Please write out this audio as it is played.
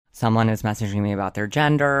Someone is messaging me about their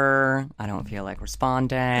gender. I don't feel like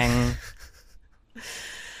responding.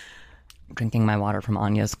 Drinking my water from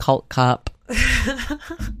Anya's cult cup.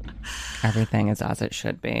 Everything is as it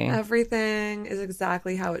should be. Everything is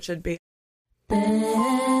exactly how it should be. Best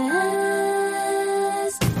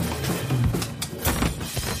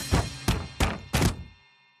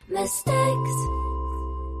mistakes.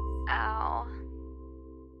 Ow.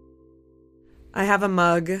 I have a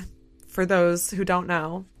mug, for those who don't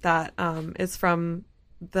know, that is from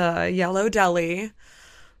the Yellow Deli,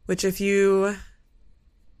 which if you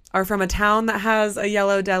are from a town that has a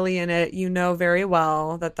Yellow Deli in it, you know very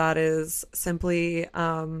well that that is simply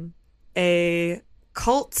a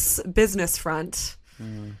cult's business front.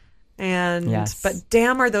 And Yes. but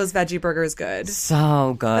damn, are those veggie burgers good?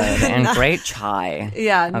 So good. And great chai.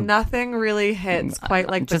 Yeah, nothing really hits quite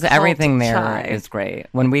like the Just cult everything there chai. is great.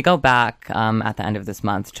 When we go back at the end of this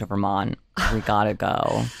month to Vermont, we gotta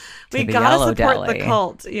go to We the gotta Yellow support Deli. the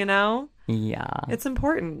cult, you know? Yeah. It's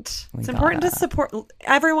important. We It's important to gotta. support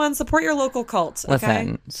everyone. Support your local cult. Okay?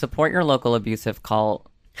 Listen, support your local abusive cult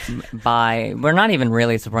by, we're not even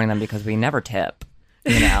really supporting them because we never tip,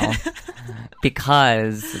 you know,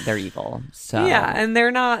 because they're evil. So Yeah, and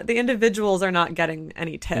they're not. The individuals are not getting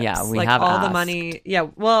any tips. Yeah, we like have all the asked. money. Yeah,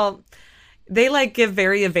 well, they like give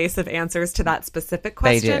very evasive answers to that specific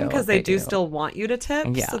question do, because they they do do. still want you to tip.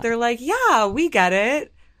 Yeah. So they're like, yeah, we get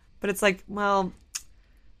it, but it's like, well,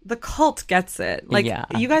 the cult gets it. Like, Yeah.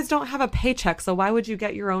 you guys don't have a paycheck, so why would you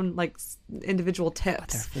get your own like individual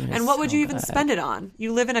tips? food is And what would so you even good. spend it on?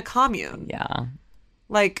 You live in a commune. yeah.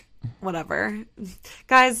 Like, whatever.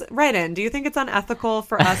 Guys, write in. Do you think it's unethical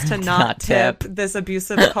for us to not Not tip tip. this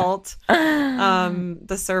abusive cult?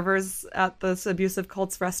 The servers at this abusive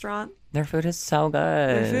cult's restaurant? Their food is so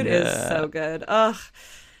good. The food is so good. Ugh.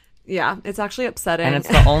 Yeah, it's actually upsetting. And it's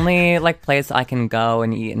the only like place I can go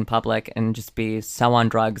and eat in public and just be so on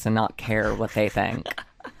drugs and not care what they think.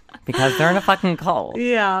 Because they're in a fucking cult.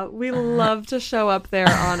 Yeah, we love to show up there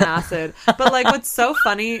on acid. But like what's so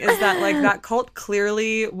funny is that like that cult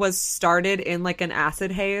clearly was started in like an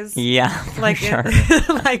acid haze. Yeah, for Like sure.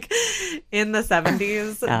 like in the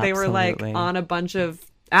 70s, they were like Absolutely. on a bunch of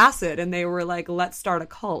acid and they were like, let's start a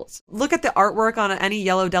cult. Look at the artwork on any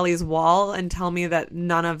Yellow Deli's wall and tell me that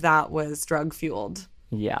none of that was drug fueled.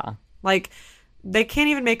 Yeah. Like they can't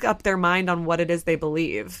even make up their mind on what it is they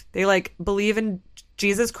believe. They like believe in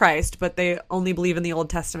Jesus Christ, but they only believe in the Old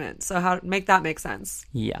Testament. So how make that make sense?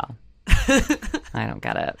 Yeah. I don't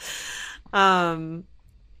get it.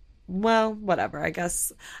 Well, whatever, I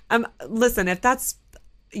guess. Listen, if that's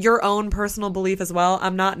your own personal belief as well,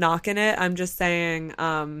 I'm not knocking it. I'm just saying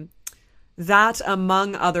that,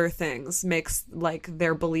 among other things, makes like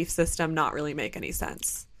their belief system not really make any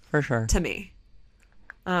sense For sure. to me.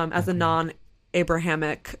 As a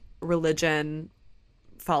non-Abrahamic religion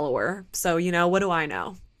follower. So, you know, what do I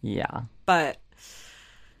know? Yeah. But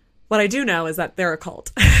what I do know is that they're a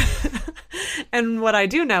cult. And what I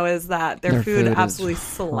do know is that their food is absolutely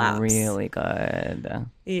slaps. Really good.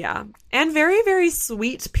 Yeah. And very, very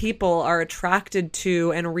sweet people are attracted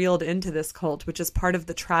to and reeled into this cult, which is part of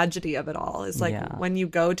the tragedy of it all. Is like Yeah. when you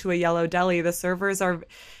go to a Yellow Deli, the servers are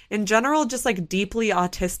in general just like deeply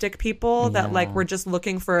autistic people that like were just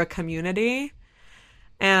looking for a community.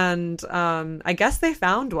 And I guess they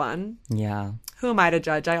found one. Yeah. Who am I to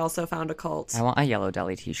judge? I also found a cult. I want a Yellow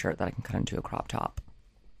Deli t-shirt that I can cut into a crop top.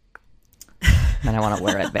 And I want to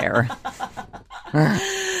wear it there.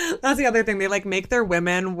 That's the other thing. They like make their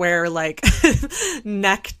women wear like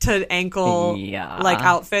neck to ankle Yeah. like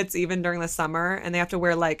outfits even during the summer, and they have to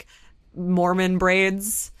wear like Mormon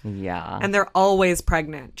braids, Yeah. and they're always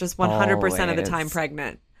pregnant, just 100% of the Always. time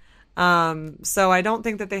pregnant. So I don't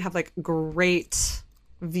think that they have like great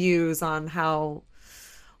views on how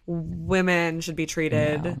women should be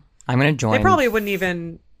treated. Yeah. I'm going to join. They probably wouldn't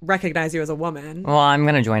even recognize you as a woman. Well, I'm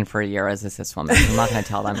going to join for a year as a cis woman. I'm not going to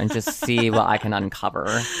tell them and just see what I can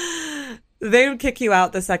uncover. They would kick you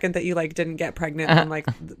out the second that you like didn't get pregnant in like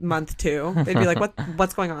month 2. They'd be like,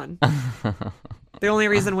 what's going on? The only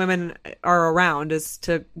reason women are around is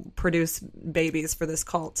to produce babies for this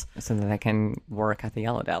cult. So that I can work at the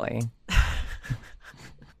Yellow Deli.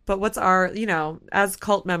 But what's our, you know, as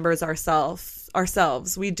cult members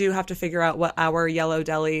ourselves, we do have to figure out what our Yellow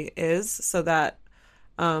Deli is so that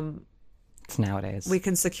It's nowadays. we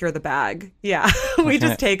can secure the bag. Yeah. We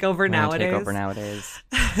just take over We're gonna nowadays. Take over nowadays.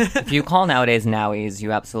 If you call nowadays nowies,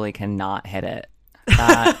 you absolutely cannot hit it.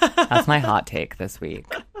 That's my hot take this week.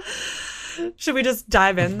 Should we just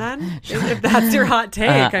dive in then? If that's your hot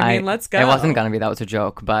take, I mean, let's go. It wasn't going to be. That was a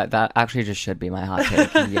joke, but that actually just should be my hot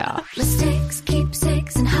take. Yeah. Mistakes,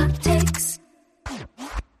 keepsakes, and hot takes.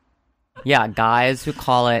 Yeah, guys who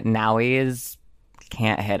call it nowies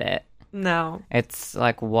can't hit it. No. It's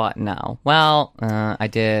like, what? No. Well, I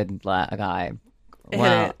did let a guy.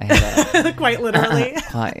 Well, Hit hit it. Quite literally.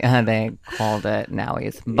 it. They called it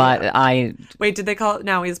nowies, but I Wait, did they call it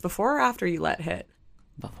nowies before or after you let hit?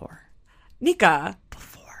 before. Nika,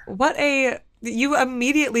 what a... You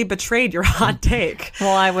immediately betrayed your hot take.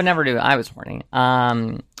 Well, I would never do it. I was horny.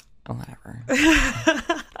 Whatever.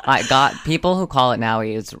 I got people who call it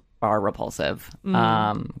nowies are repulsive.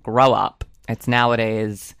 Grow up. It's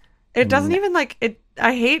nowadays. It doesn't even like it.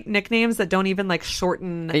 I hate nicknames that don't even like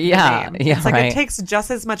shorten the Yeah, name. yeah, It's like right. it takes just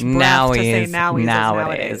as much breath to say nowies as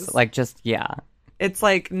nowadays. Like just yeah. It's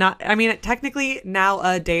like not. I mean, technically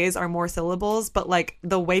nowadays are more syllables, but like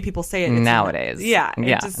the way people say it, it's Nowadays. Yeah, it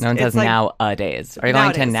Yeah. just- No one it's says like- nowadays. Are you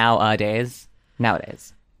going to Nowadays. nowadays?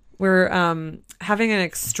 Nowadays. We're having an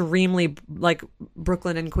extremely like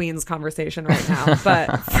Brooklyn and Queens conversation right now,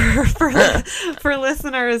 but for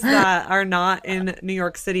listeners that are not in New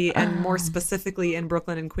York City and more specifically in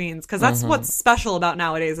Brooklyn and Queens, because that's what's special about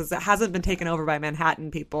nowadays is it hasn't been taken over by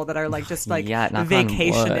Manhattan people that are like just like Yeah, knock on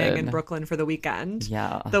vacationing wood. in Brooklyn for the weekend.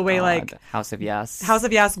 Yeah. The way, like, House of Yes. House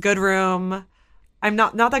of Yes, Good Room. I'm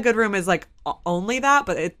not that Good Room is like only that,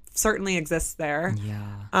 but it certainly exists there.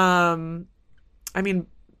 Yeah. I mean,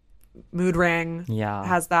 Mood Ring Yeah.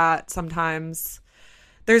 has that sometimes.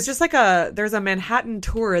 There's just like there's a Manhattan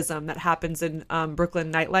tourism that happens in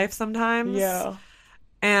Brooklyn nightlife sometimes.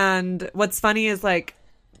 And what's funny is like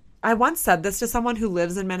I once said this to someone who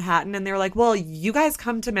lives in Manhattan and they were like, well, you guys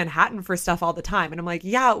come to Manhattan for stuff all the time. And I'm like,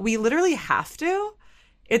 yeah, we literally have to.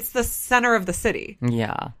 It's the center of the city.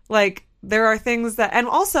 Yeah. Like there are things that, and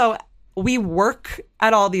also we work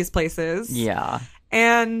at all these places. Yeah.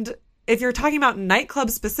 And if you're talking about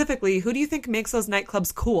nightclubs specifically, who do you think makes those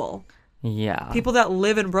nightclubs cool? Yeah. People that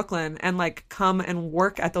live in Brooklyn and like come and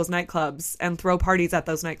work at those nightclubs and throw parties at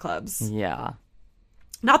those nightclubs. Yeah.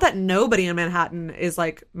 Not that nobody in Manhattan is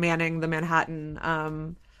like manning the Manhattan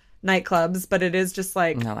nightclubs, but it is just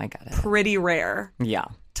like No, I get it. pretty rare Yeah.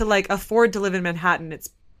 to like afford to live in Manhattan. It's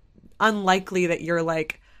unlikely that you're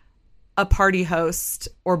like a party host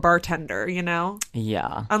or bartender, you know?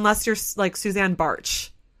 Yeah. Unless you're like Suzanne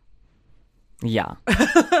Barch. Yeah.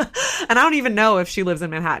 And I don't even know if she lives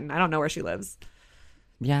in Manhattan. I don't know where she lives.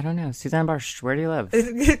 Yeah, I don't know. Suzanne Barsh, where do you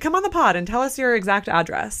live? Come on the pod and tell us your exact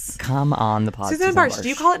address. Come on the pod. Suzanne Barch, do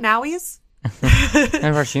you call it Nowies?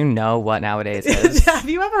 Suzanne Barsh, you know what nowadays is. Have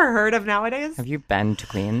you ever heard of Nowadays? Have you been to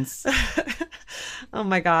Queens? Oh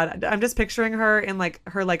my God. I'm just picturing her in like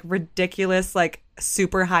her like ridiculous like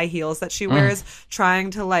super high heels that she wears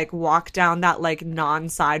trying to like walk down that like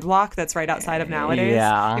non-sidewalk that's right outside of Nowadays.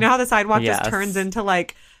 Yeah. You know how the sidewalk Yes. just turns into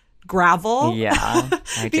like gravel? Yeah.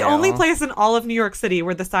 I The do. only place in all of New York City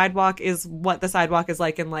where the sidewalk is what the sidewalk is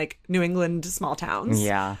like in like New England small towns.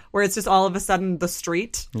 Yeah. Where it's just all of a sudden the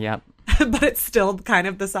street, Yep. but it's still kind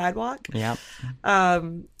of the sidewalk. Yep.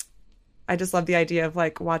 I just love the idea of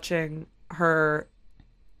like watching her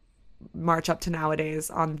march up to Nowadays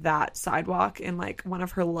on that sidewalk in like one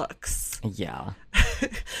of her looks. Yeah.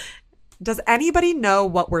 Does anybody know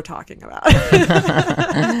what we're talking about?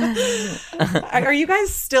 Are you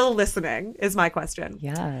guys still listening is my question.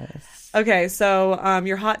 Yes. Okay, so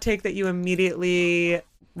your hot take that you immediately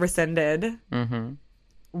rescinded.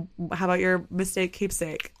 Mm-hmm. How about your mistake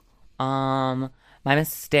keepsake? My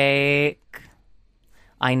mistake.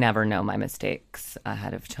 I never know my mistakes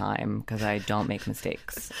ahead of time because I don't make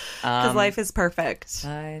mistakes. Because life is perfect.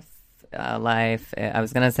 Life. I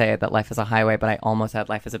was gonna say that life is a highway, but I almost said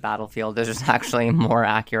life is a battlefield. This is actually more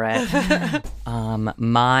accurate.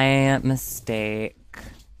 My mistake.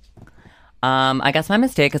 I guess my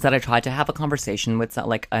mistake is that I tried to have a conversation with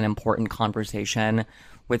like an important conversation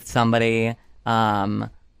with somebody,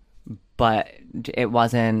 but it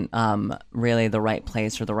wasn't really the right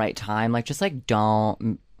place or the right time. Like, just like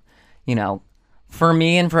don't, for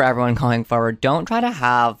me and for everyone going forward, don't try to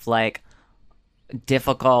have like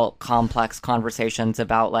difficult, complex conversations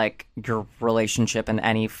about like your relationship in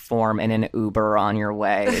any form in an Uber on your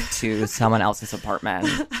way to someone else's apartment.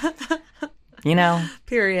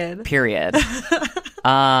 Period. Period.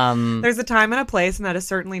 There's a time and a place, and that is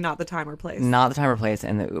certainly not the time or place. Not the time or place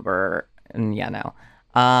in the Uber. And yeah, no.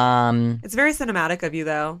 It's very cinematic of you,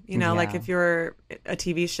 though. Like Yeah. if you're a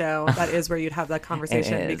TV show, that is where you'd have that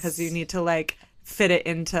conversation is. because you need to like fit it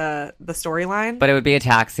into the storyline. But it would be a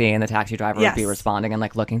taxi, and the taxi driver would be Yes. responding and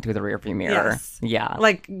like looking through the rearview mirror. Yes. Yeah.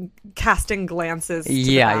 like casting glances to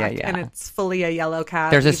Yeah, the yeah, back, yeah. and it's fully a yellow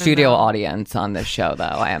cab. There's a even studio though- audience on this show, though,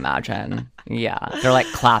 I imagine. Yeah. They're like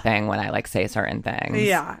clapping when I like say certain things.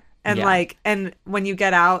 Yeah. And Yeah. like, and when you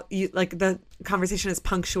get out, you like the conversation is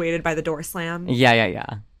punctuated by the door slam.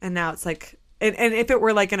 Yeah. And now it's like, and if it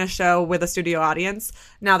were like in a show with a studio audience,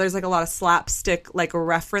 now there's like a lot of slapstick like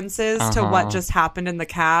references to what just happened in the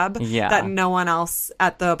cab Yeah. that no one else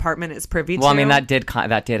at the apartment is privy to. Well, I mean, that did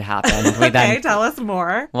happen. We Okay, then, tell us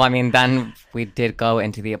more. well, I mean, then we did go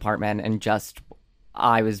into the apartment and just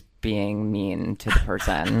I was being mean to the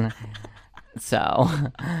person. So,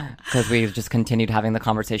 because we just continued having the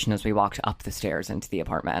conversation as we walked up the stairs into the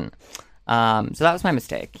apartment. So that was my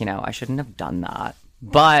mistake. I shouldn't have done that.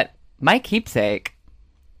 But my keepsake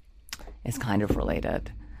is kind of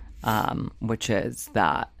related, which is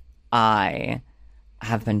that I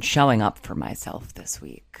have been showing up for myself this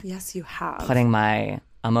week, Yes, you have. putting my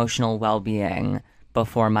emotional well-being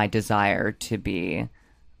before my desire to be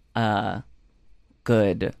a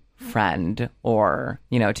good friend, or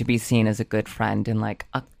to be seen as a good friend and like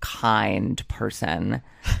a kind person.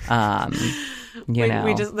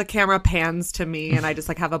 we just, the camera pans to me and I just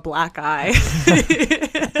like have a black eye.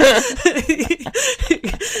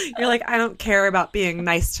 You're like, I don't care about being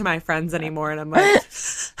nice to my friends anymore. And I'm like,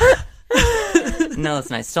 No,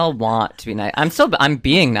 listen, I still want to be nice. I'm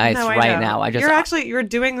being nice no, I right know. now. You're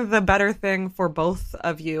doing the better thing for both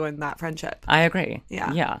of you in that friendship. I agree.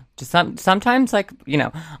 Yeah. Yeah. Just sometimes like,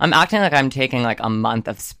 I'm acting like I'm taking like a month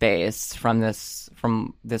of space from this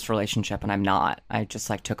relationship, and I'm not. I just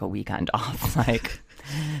like took a weekend off, like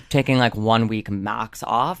taking like 1 week max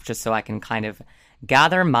off just so I can kind of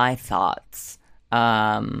gather my thoughts.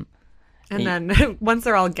 And then once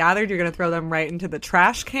they're all gathered, you're going to throw them right into the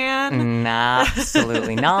trash can,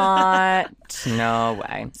 Absolutely not. No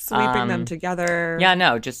way. sweeping them together. Yeah,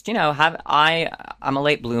 no, just, I'm a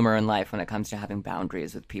late bloomer in life when it comes to having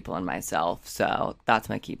boundaries with people and myself. So that's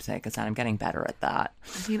my keepsake, is that I'm getting better at that.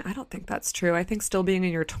 I mean, I don't think that's true. I think still being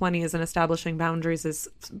in your 20s and establishing boundaries is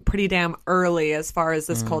pretty damn early as far as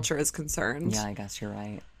this culture is concerned. Yeah, I guess you're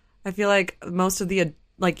right. I feel like most of the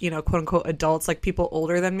quote unquote adults, like people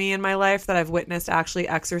older than me in my life that I've witnessed actually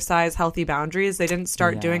exercise healthy boundaries, they didn't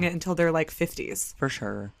start doing it until they're like 50s. For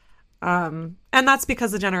sure. And that's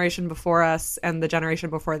because the generation before us and the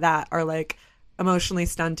generation before that are like emotionally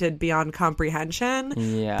stunted beyond comprehension.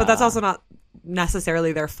 Yeah. But that's also not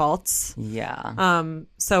necessarily their faults. Yeah.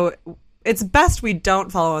 So it's best we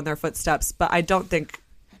don't follow in their footsteps, but I don't think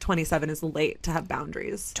 27 is late to have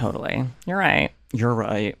boundaries. Totally. You're right. You're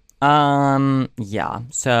right. Yeah.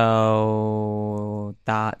 So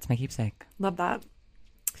that's my keepsake. Love that.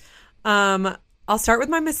 I'll start with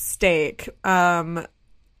my mistake.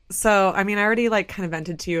 So, I mean, I already like kind of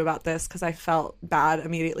vented to you about this because I felt bad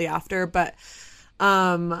immediately after, but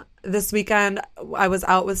this weekend I was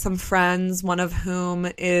out with some friends, one of whom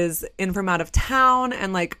is in from out of town,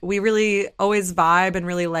 and like we really always vibe and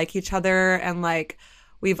really like each other, and like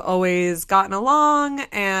we've always gotten along,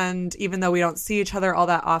 and even though we don't see each other all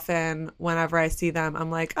that often, whenever I see them,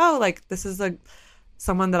 I'm like, oh, like this is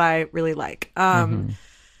someone that I really like.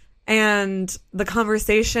 And the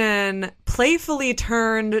conversation playfully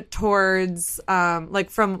turned towards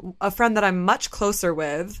like from a friend that I'm much closer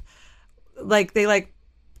with. Like they like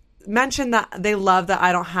mentioned that they love that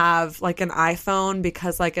I don't have like an iPhone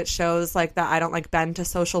because like it shows like that I don't like bend to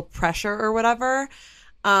social pressure or whatever.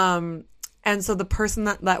 And so the person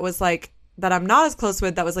that was like, that I'm not as close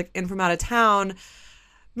with, that was like in from out of town,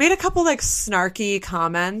 made a couple like snarky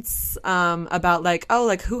comments about like, oh,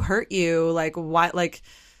 like who hurt you? Like why, like,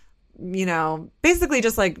 basically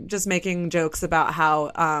just making jokes about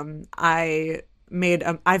how I've made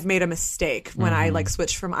a mistake when I like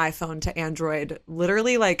switched from iPhone to Android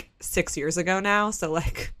literally like 6 years ago now. So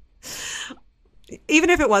like, even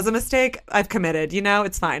if it was a mistake, I've committed,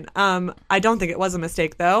 it's fine. I don't think it was a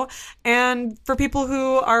mistake though. And for people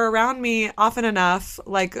who are around me often enough,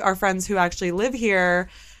 like our friends who actually live here,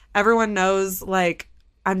 everyone knows like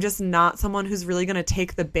I'm just not someone who's really going to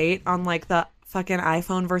take the bait on like the fucking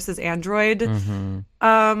iPhone versus Android feud.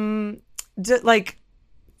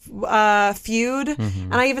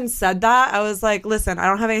 And I even said that. I was like, listen, I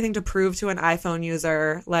don't have anything to prove to an iPhone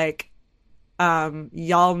user. Like,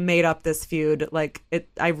 y'all made up this feud. Like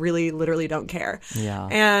I really literally don't care. Yeah.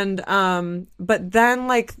 And but then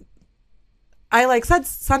like I like said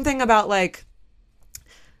something about like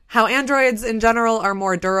how Androids in general are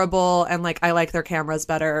more durable and like I like their cameras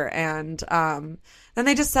better. And then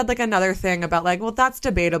they just said like another thing about like, well, that's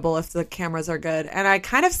debatable if the cameras are good. And I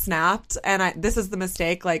kind of snapped, and this is the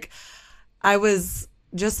mistake. Like I was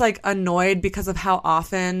just like annoyed because of how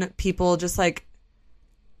often people just like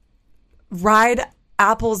ride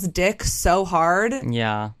Apple's dick so hard.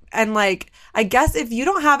 Yeah. And like, I guess if you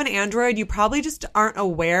don't have an Android, you probably just aren't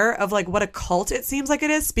aware of like what a cult it seems like it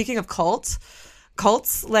is. Speaking of cults,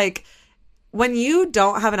 like when you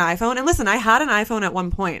don't have an iPhone, and listen, I had an iPhone at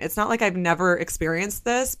one point. It's not like I've never experienced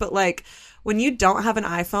this, but like when you don't have an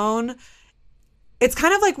iPhone, it's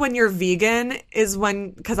kind of like when you're vegan is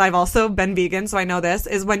when, because I've also been vegan, so I know this,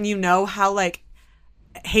 is when you know how like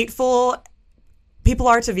hateful people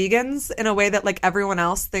are to vegans in a way that like everyone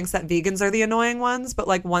else thinks that vegans are the annoying ones. But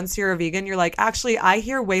like once you're a vegan, you're like, actually, I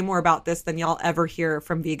hear way more about this than y'all ever hear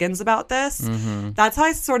from vegans about this. That's how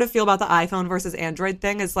I sort of feel about the iPhone versus Android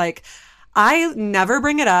thing is like, I never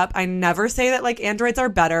bring it up. I never say that like Androids are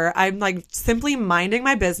better. I'm like simply minding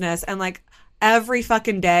my business, and like every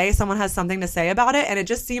fucking day someone has something to say about it. And it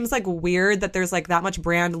just seems like weird that there's like that much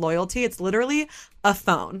brand loyalty. It's literally a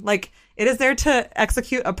phone. Like it is there to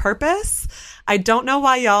execute a purpose. I don't know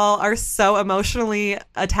why y'all are so emotionally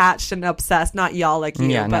attached and obsessed. Not y'all like you.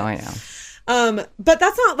 Yeah, but, no, I know. But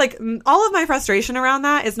that's not like all of my frustration around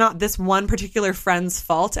that is not this one particular friend's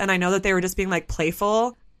fault. And I know that they were just being like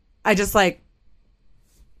playful. I just like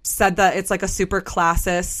said that it's like a super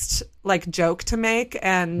classist like joke to make,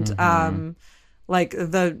 and like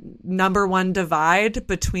the number one divide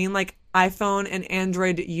between like iPhone and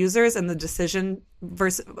Android users and the decision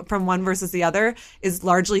from one versus the other is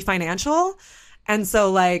largely financial. And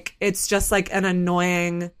so like it's just like an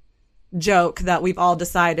annoying joke that we've all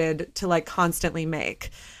decided to like constantly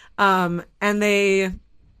make. And they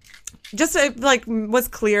just it, like was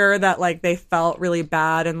clear that like they felt really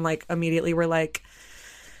bad and like immediately were like,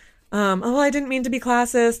 oh, I didn't mean to be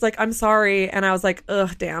classist. Like, I'm sorry. And I was like,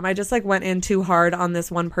 ugh, damn. I just like went in too hard on this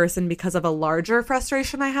one person because of a larger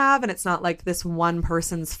frustration I have. And it's not like this one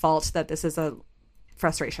person's fault that this is a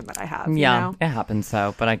frustration that I have. Yeah, you know? it happens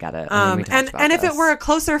so, but I get it. I mean, we talked about And if this. it were a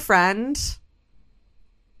closer friend,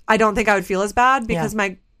 I don't think I would feel as bad because Yeah.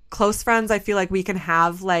 my close friends, I feel like we can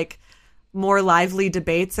have like more lively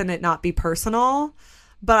debates and it not be personal.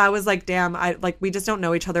 But I was like, damn, I like we just don't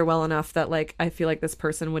know each other well enough that like I feel like this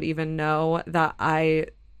person would even know that I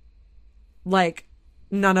like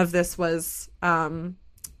none of this was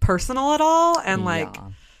personal at all, and like Yeah.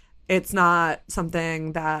 it's not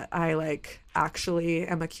something that I like actually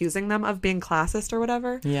am accusing them of being classist or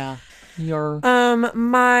whatever. Yeah. You're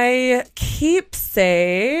My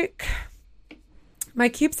keepsake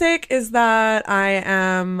is that I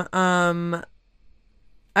am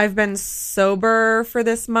I've been sober for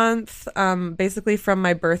this month, basically from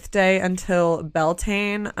my birthday until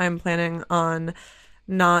Beltane. I'm planning on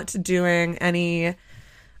not doing any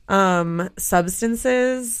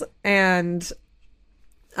substances, and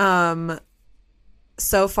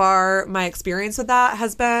so far my experience with that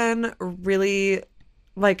has been really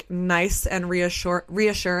like nice and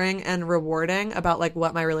reassuring and rewarding about like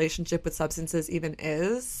what my relationship with substances even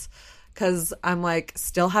is, because I'm like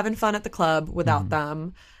still having fun at the club without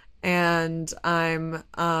them, and I'm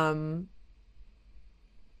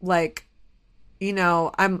like, you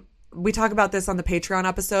know, we talk about this on the Patreon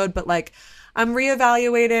episode, but like I'm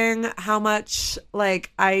reevaluating how much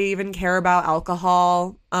like I even care about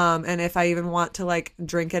alcohol, and if I even want to like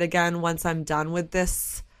drink it again once I'm done with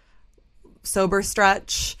this sober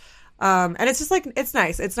stretch. And it's just like, it's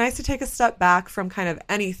nice to take a step back from kind of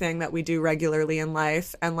anything that we do regularly in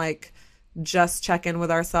life and like just check in with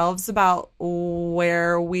ourselves about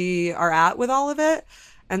where we are at with all of it.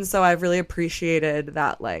 And so I've really appreciated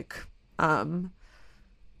that like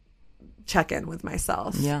check in with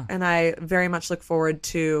myself. Yeah. And I very much look forward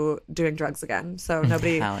to doing drugs again. So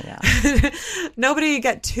nobody hell yeah. nobody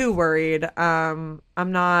get too worried. I'm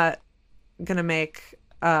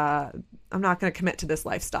not gonna commit to this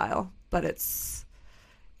lifestyle, but it's,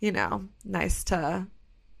 you know, nice to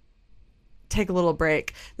take a little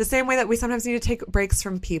break. The same way that we sometimes need to take breaks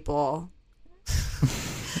from people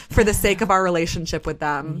for the sake of our relationship with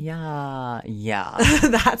them. Yeah.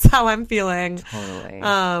 That's how I'm feeling. Totally.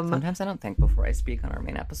 Sometimes I don't think before I speak on our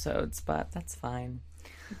main episodes, but that's fine.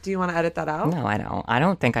 Do you want to edit that out? No, I don't. I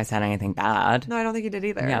don't think I said anything bad. No, I don't think you did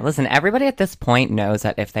either. Yeah, listen, everybody at this point knows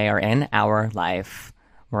that if they are in our life,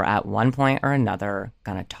 we're at one point or another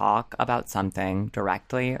going to talk about something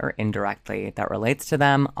directly or indirectly that relates to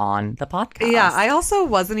them on the podcast. Yeah, I also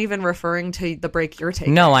wasn't even referring to the break you're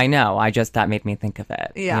taking. No, I know. That made me think of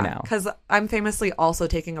it. Yeah, You know, because I'm famously also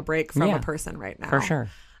taking a break from Yeah. a person right now. for sure.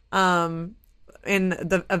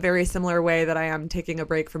 In a very similar way that I am taking a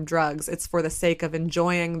break from drugs. It's for the sake of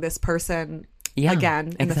enjoying this person Yeah,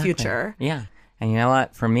 again in the exactly. future. Yeah. And you know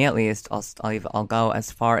what? For me, at least, I'll go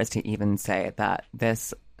as far as to even say that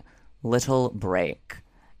this little break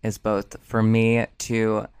is both for me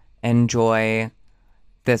to enjoy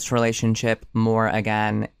this relationship more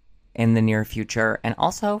again in the near future, and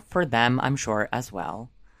also for them, I'm sure, as well.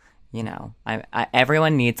 You know,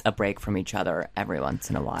 everyone needs a break from each other every once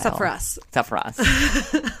in a while. Except for us. Except for us.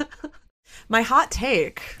 My hot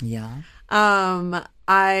take. Yeah.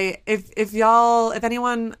 If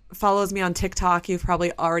anyone follows me on TikTok, you've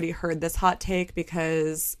probably already heard this hot take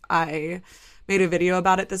because I made a video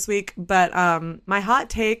about it this week. But my hot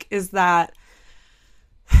take is that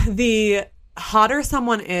the hotter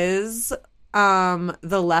someone is,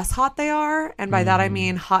 the less hot they are. And by that I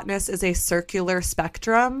mean hotness is a circular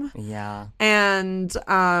spectrum. Yeah. And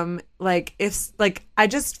I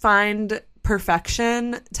just find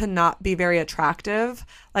perfection to not be very attractive.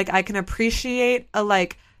 Like, I can appreciate a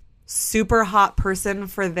like super hot person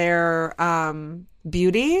for their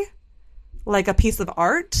beauty, like a piece of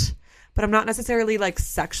art, but I'm not necessarily like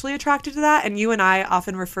sexually attracted to that. And you and I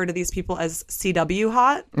often refer to these people as CW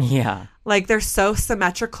hot. Yeah. Like, they're so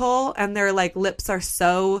symmetrical and their like lips are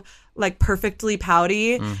so like perfectly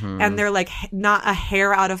pouty and they're like not a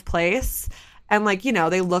hair out of place. And like, you know,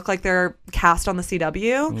 they look like they're cast on the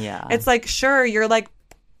CW. Yeah. It's like, sure, you're like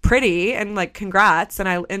pretty and like congrats. And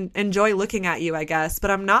I enjoy looking at you, I guess.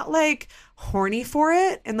 But I'm not like horny for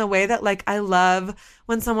it in the way that like I love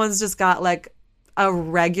when someone's just got like a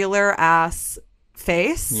regular ass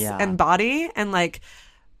face and body and like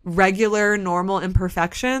regular normal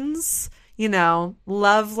imperfections. You know,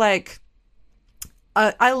 love like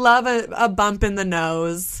I love a bump in the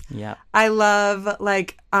nose. Yeah. I love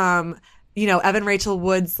like you know, Evan Rachel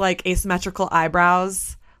Wood's like asymmetrical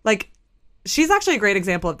eyebrows. Like, she's actually a great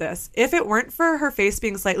example of this. If it weren't for her face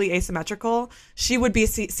being slightly asymmetrical, she would be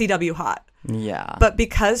CW hot. Yeah. But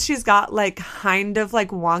because she's got like kind of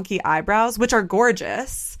like wonky eyebrows, which are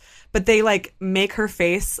gorgeous, but they like make her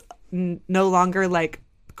face no longer like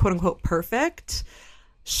quote unquote perfect,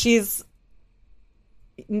 she's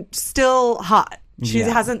still hot. She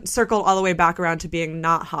hasn't circled all the way back around to being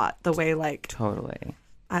not hot the way like Totally.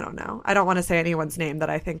 I don't know. I don't want to say anyone's name that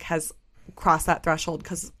I think has crossed that threshold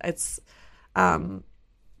because it's I'm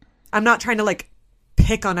not trying to like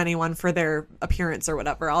pick on anyone for their appearance or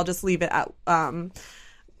whatever. I'll just leave it at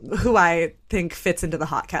who I think fits into the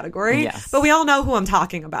hot category. Yes. But we all know who I'm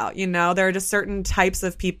talking about. You know, there are just certain types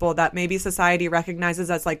of people that maybe society recognizes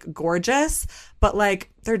as like gorgeous, but like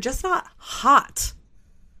they're just not hot.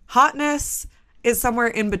 Hotness is somewhere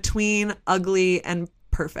in between ugly and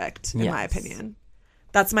perfect, in my opinion.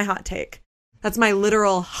 That's my hot take. That's my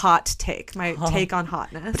literal hot take. My take on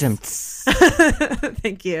hotness.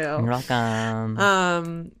 Thank you. You're welcome.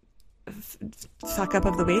 Fuck up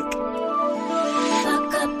of the week.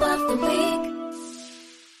 Fuck up of the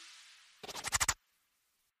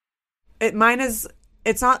week.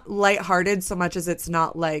 It's not lighthearted so much as it's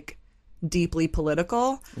not like deeply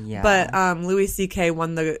political. Yeah. But Louis C.K.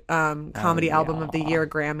 won the comedy album of the year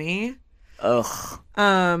Grammy. Ugh.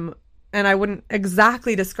 And I wouldn't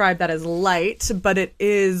exactly describe that as light, but it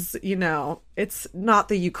is, you know, it's not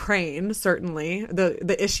the Ukraine, certainly,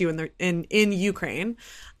 the issue in Ukraine.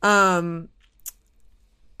 For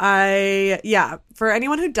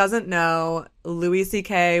anyone who doesn't know, Louis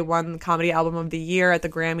C.K. won Comedy Album of the Year at the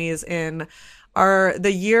Grammys in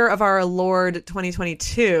the year of our Lord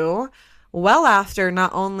 2022, well after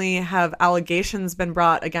not only have allegations been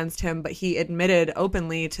brought against him, but he admitted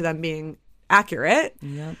openly to them being accurate.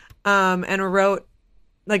 Yep. And wrote,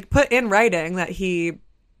 like, put in writing that he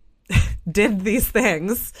did these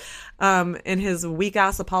things in his weak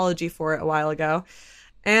ass apology for it a while ago.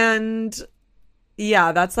 And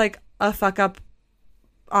yeah, that's like a fuck up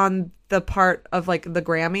on the part of like the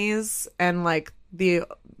Grammys and like the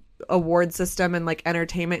award system and like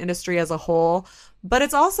entertainment industry as a whole. But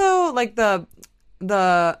it's also like the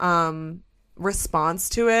response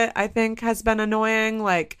to it, I think, has been annoying.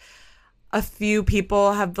 Like, a few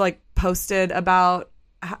people have like posted about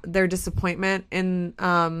their disappointment in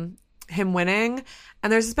him winning,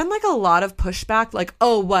 and there's been like a lot of pushback, like,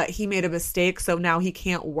 oh, what, he made a mistake so now he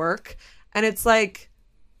can't work. And it's like,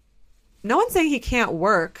 no one's saying he can't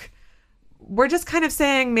work. We're just kind of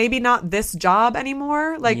saying maybe not this job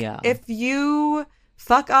anymore. Like, if you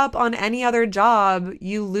fuck up on any other job,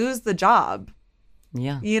 you lose the job.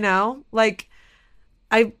 Yeah. You know, like,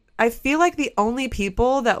 I feel like the only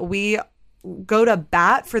people that we go to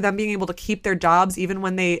bat for them being able to keep their jobs even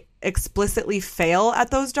when they explicitly fail at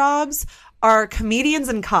those jobs are comedians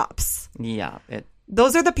and cops. Yeah.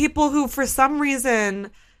 Those are the people who, for some reason,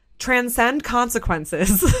 transcend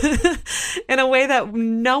consequences in a way that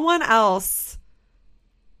no one else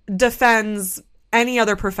defends any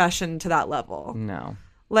other profession to that level. No.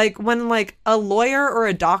 Like when like a lawyer or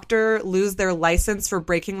a doctor lose their license for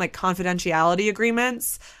breaking like confidentiality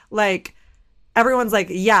agreements, like everyone's like,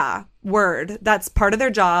 yeah, word, that's part of their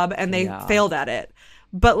job and they failed at it.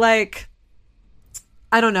 But like,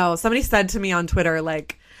 I don't know. Somebody said to me on Twitter,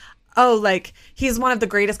 like, oh, like he's one of the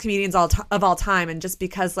greatest comedians of all time. And just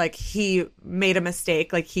because like he made a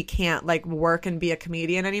mistake, like he can't like work and be a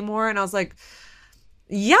comedian anymore. And I was like,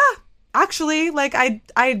 yeah, actually, like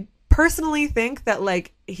I personally think that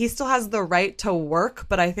like he still has the right to work.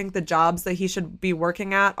 But I think the jobs that he should be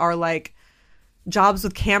working at are like jobs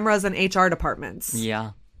with cameras and HR departments.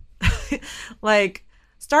 Yeah. Like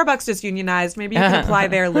Starbucks just unionized. Maybe you can apply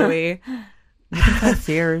there, Louis. You can try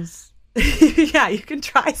Sears. Yeah, you can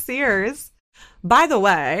try Sears. By the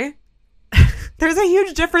way, there's a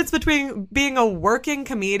huge difference between being a working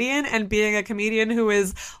comedian and being a comedian who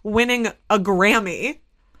is winning a Grammy.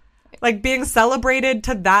 Like being celebrated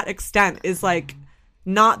to that extent is like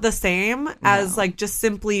not the same as like just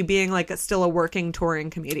simply being like still a working touring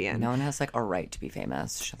comedian. No one has like a right to be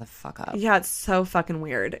famous. Shut the fuck up. Yeah, it's so fucking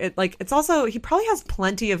weird. It's also, he probably has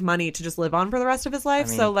plenty of money to just live on for the rest of his life. I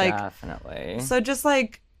mean, so like, definitely. So just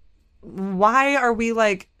like, why are we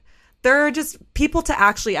like, there are just people to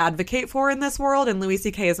actually advocate for in this world, and Louis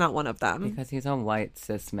C.K. is not one of them. Because he's a white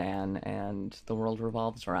cis man and the world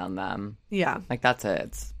revolves around them. Yeah. Like that's it.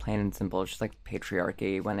 It's plain and simple. It's just like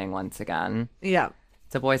patriarchy winning once again. Yeah.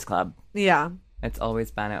 It's a boys' club. Yeah. It's always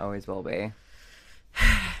been, it always will be.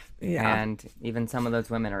 Yeah. And even some of those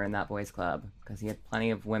women are in that boys' club because he had plenty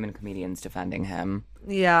of women comedians defending him.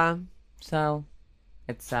 Yeah. So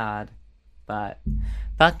it's sad. But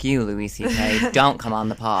fuck you, Louis C.K. Don't come on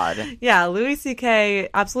the pod. Yeah, Louis C.K.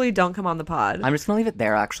 absolutely don't come on the pod. I'm just going to leave it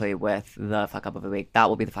there, actually, with the fuck up of the week. That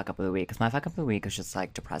will be the fuck up of the week, because my fuck up of the week is just,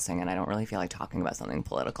 like, depressing, and I don't really feel like talking about something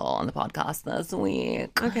political on the podcast this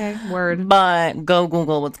week. Okay, word. But go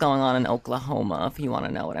Google what's going on in Oklahoma if you want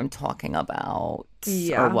to know what I'm talking about.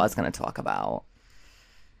 Yeah. Or was going to talk about.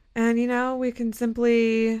 And, you know, we can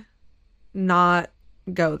simply not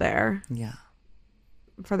go there Yeah.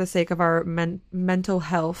 for the sake of our mental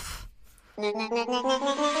health.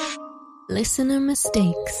 Listener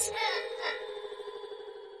mistakes.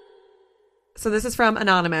 So this is from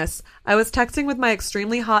Anonymous. I was texting with my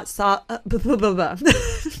extremely hot I can't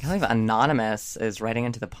believe Anonymous is writing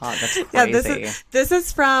into the pod. That's crazy. Yeah, this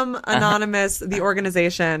is from Anonymous, the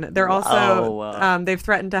organization. They're also they've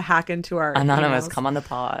threatened to hack into our Anonymous, emails. come on the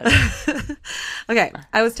pod. Okay,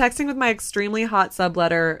 I was texting with my extremely hot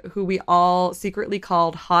subletter, who we all secretly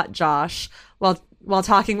called Hot Josh, while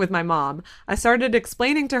talking with my mom. I started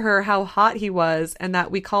explaining to her how hot he was and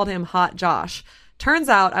that we called him Hot Josh. Turns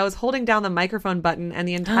out I was holding down the microphone button and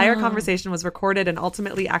the entire conversation was recorded and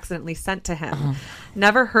ultimately accidentally sent to him.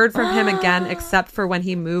 Never heard from him again except for when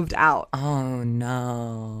he moved out. Oh,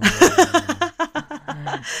 no.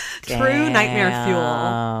 True nightmare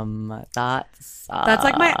fuel. That sucks. That's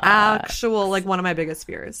like my actual, like one of my biggest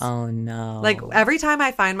fears. Oh, no. Like every time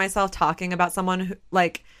I find myself talking about someone who,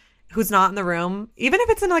 like, who's not in the room, even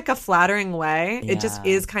if it's in like a flattering way, it just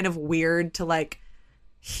is kind of weird to like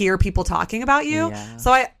hear people talking about you. Yeah.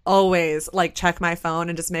 So I always like check my phone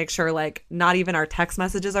and just make sure like not even our text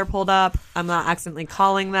messages are pulled up. I'm not accidentally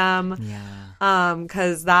calling them. Yeah.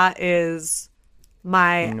 Because that is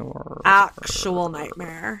my actual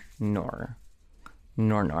nightmare. Nor.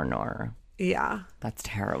 Yeah. That's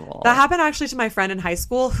terrible. That happened actually to my friend in high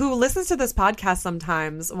school who listens to this podcast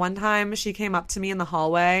sometimes. One time she came up to me in the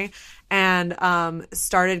hallway and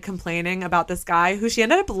started complaining about this guy who she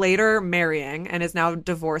ended up later marrying and is now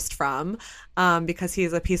divorced from because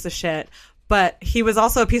he's a piece of shit. But he was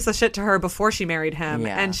also a piece of shit to her before she married him.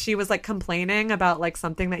 Yeah. And she was like complaining about like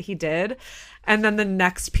something that he did. And then the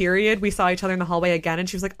next period we saw each other in the hallway again and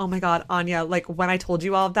she was like, oh my God, Anya, like when I told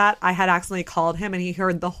you all of that, I had accidentally called him and he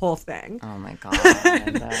heard the whole thing. Oh my God.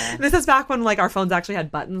 This is back when like our phones actually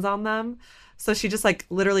had buttons on them. So she just like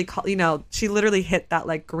literally she literally hit that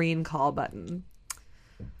like green call button.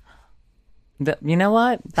 You know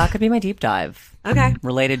what? That could be my deep dive. Okay.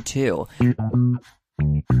 Related to.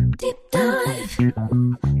 Deep dive.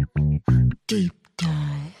 Deep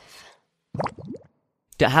dive.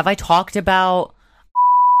 Have I talked about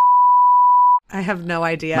I have no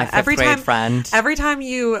idea. my fifth grade friend? Every time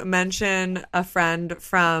you mention a friend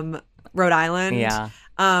from Rhode Island, Yeah.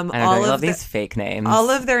 I love these fake names.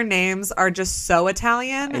 all of their names are just so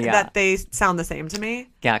Italian Yeah. that they sound the same to me.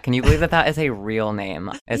 Yeah, can you believe that that is a real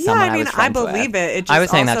name? It's Yeah, someone I mean, was I friends believe with. it. It I was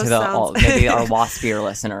just saying that to also the sounds- maybe our waspier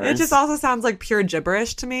listeners. It just also sounds like pure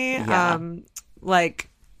gibberish to me. Yeah.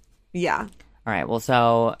 Yeah. All right, well,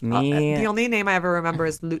 so me... The only name I ever remember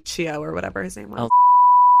is Lucio or whatever his name was.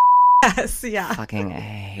 Oh. Yes, yeah. Fucking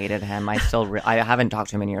hated him. I haven't talked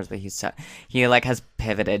to him in years, but he like has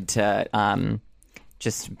pivoted to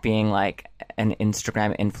just being like an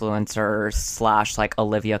Instagram influencer / like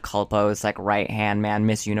Olivia Culpo's like right hand man,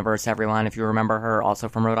 Miss Universe. Everyone, if you remember her, also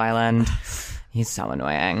from Rhode Island. He's so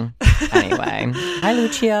annoying. Anyway, hi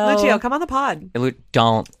Lucio. Lucio, come on the pod.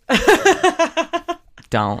 Don't.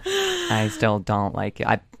 Don't. I still don't like you.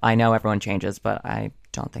 I know everyone changes, but I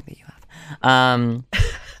don't think that you have.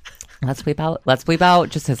 Let's bleep out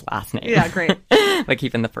just his last name. Yeah, great. But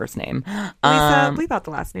keeping the first name. Lisa, bleep out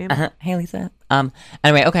the last name. Hey, Lisa.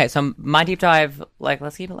 Anyway, okay, so my deep dive, like,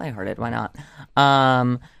 let's keep it lighthearted. Why not?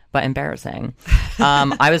 But embarrassing.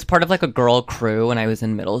 I was part of like a girl crew when I was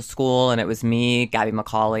in middle school, and it was me, Gabby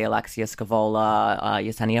McCauley, Alexia Scavola,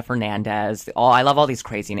 Yesenia Fernandez. I love all these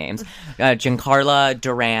crazy names. Giancarla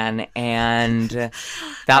Duran, and that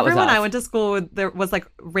was Everyone us. I went to school with, there was like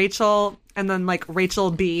Rachel and then like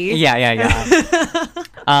Rachel B. Yeah.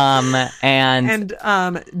 And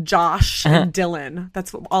Josh and Dylan.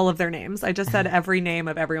 That's all of their names. I just said every name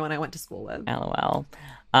of everyone I went to school with. LOL.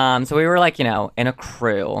 So we were like, in a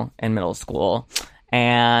crew in middle school,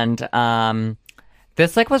 and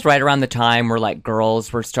this like was right around the time where like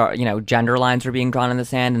girls were gender lines were being drawn in the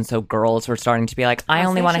sand, and so girls were starting to be like, I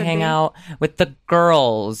only want to hang out with the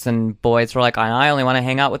girls, and boys were like, I only want to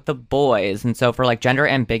hang out with the boys. And so for like gender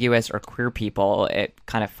ambiguous or queer people, it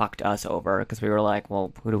kind of fucked us over because we were like,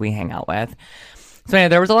 well, who do we hang out with? So anyway,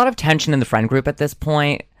 there was a lot of tension in the friend group at this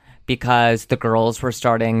point, because the girls were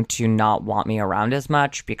starting to not want me around as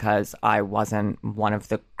much because I wasn't one of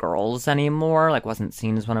the girls anymore, like wasn't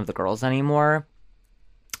seen as one of the girls anymore.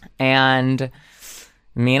 And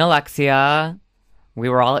me and Alexia, we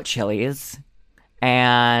were all at Chili's,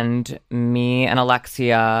 and me and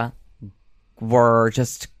Alexia were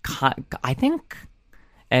just, I think,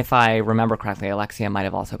 if I remember correctly, Alexia might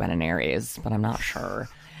have also been an Aries, but I'm not sure.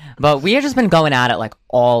 But we had just been going at it like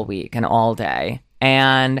all week and all day.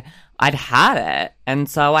 And I'd had it, and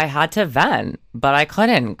so I had to vent, but I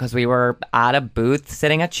couldn't because we were at a booth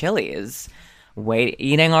sitting at Chili's,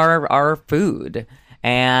 eating our food.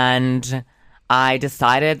 And I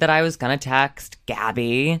decided that I was going to text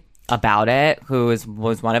Gabby about it, who was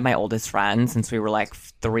one of my oldest friends since we were like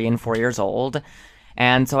 3 and 4 years old.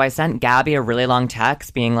 And so I sent Gabby a really long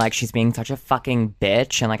text being like, she's being such a fucking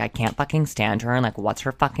bitch, and like I can't fucking stand her, and like what's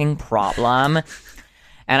her fucking problem?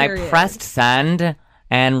 And I pressed send,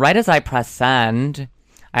 and right as I pressed send,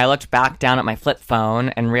 I looked back down at my flip phone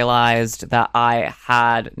and realized that I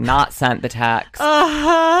had not sent the text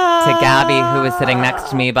to Gabby, who was sitting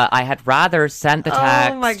next to me, but I had rather sent the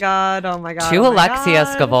text Oh my god. to Alexia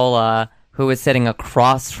Scavola, who was sitting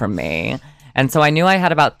across from me. And so I knew I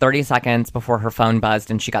had about 30 seconds before her phone buzzed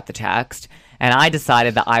and she got the text, and I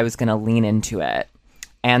decided that I was going to lean into it.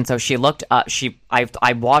 And so she looked up,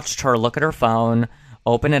 I watched her look at her phone,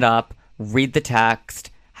 open it up, read the text,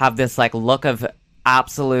 have this like look of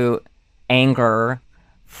absolute anger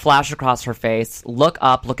flash across her face, look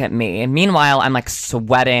up, look at me. And meanwhile, I'm like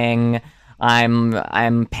sweating, I'm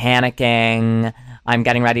panicking, I'm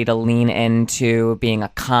getting ready to lean into being a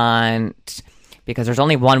cunt, because there's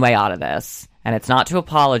only one way out of this, and it's not to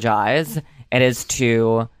apologize, it is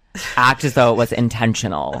to act as though it was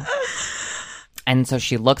intentional. And so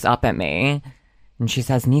she looks up at me and she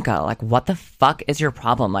says, Nika, like, what the fuck is your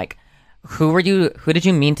problem? Like, who did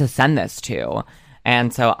you mean to send this to?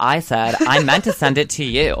 And so I said, I meant to send it to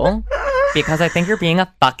you because I think you're being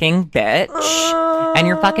a fucking bitch and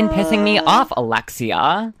you're fucking pissing me off,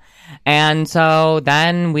 Alexia. And so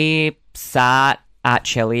then we sat at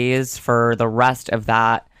Chili's for the rest of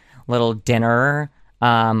that little dinner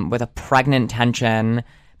with a pregnant tension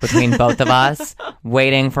between both of us,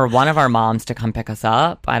 waiting for one of our moms to come pick us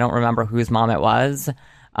up. I don't remember whose mom it was.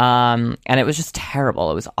 And it was just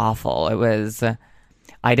terrible. It was awful. It was,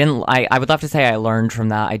 I would love to say I learned from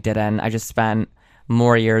that. I didn't. I just spent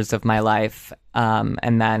more years of my life,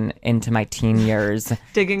 and then into my teen years.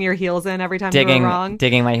 Digging your heels in every time you were wrong.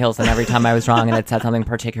 Digging my heels in every time I was wrong and it said something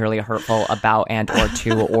particularly hurtful about and or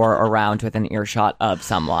to or around within earshot of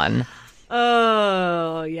someone.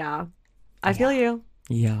 Oh, yeah. I feel you.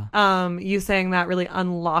 Yeah. You saying that really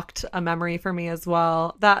unlocked a memory for me as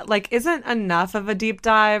well. That like isn't enough of a deep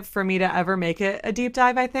dive for me to ever make it a deep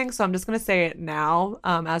dive, I think. So I'm just gonna say it now,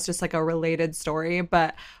 as just like a related story.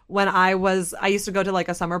 But when I used to go to like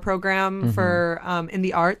a summer program for in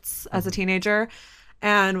the arts as a teenager,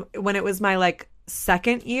 and when it was my like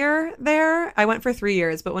second year there, I went for 3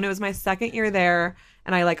 years, but when it was my second year there,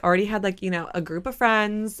 and I like already had like, you know, a group of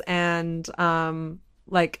friends and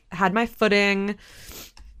like had my footing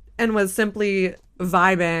and was simply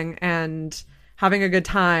vibing and having a good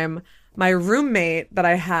time. My roommate that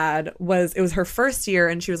I had it was her first year,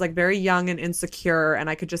 and she was like very young and insecure, and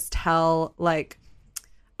I could just tell like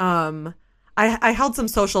I held some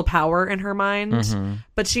social power in her mind,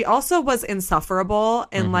 but she also was insufferable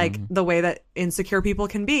in like the way that insecure people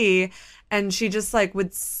can be. And she just like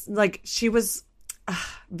she was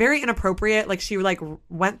very inappropriate. Like she like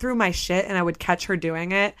went through my shit and I would catch her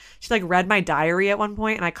doing it. She like read my diary at one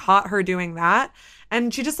point and I caught her doing that.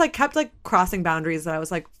 And she just like kept like crossing boundaries that I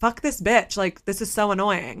was like, fuck this bitch. Like this is so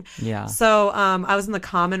annoying. Yeah. So I was in the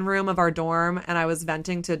common room of our dorm and I was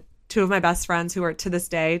venting to two of my best friends who are to this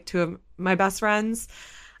day two of my best friends.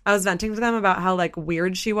 I was venting to them about how like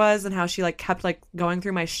weird she was and how she like kept like going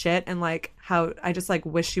through my shit and like how I just like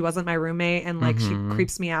wish she wasn't my roommate and like she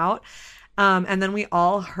creeps me out. And then we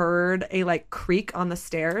all heard a like creak on the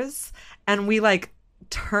stairs and we like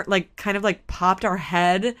kind of like popped our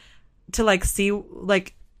head to like see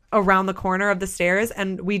like around the corner of the stairs,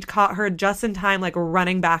 and we caught her just in time like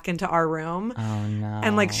running back into our room. Oh no.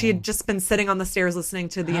 And like she had just been sitting on the stairs listening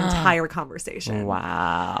to the entire conversation.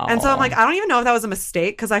 Wow. And so I'm like, I don't even know if that was a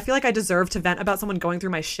mistake because I feel like I deserve to vent about someone going through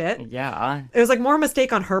my shit. Yeah. It was like more a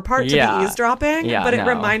mistake on her part to be eavesdropping. Yeah, but it no.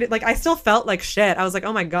 reminded, like, I still felt like shit. I was like,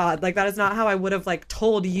 oh my God, like that is not how I would have like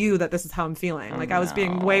told you that this is how I'm feeling. Like I was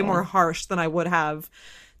being way more harsh than I would have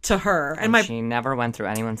to her. And she never went through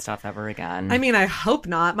anyone's stuff ever again. I mean, I hope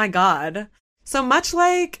not. My God. So much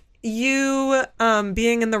like you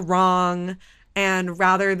being in the wrong, and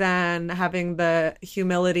rather than having the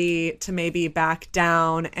humility to maybe back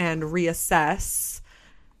down and reassess,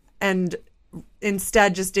 and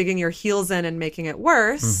instead just digging your heels in and making it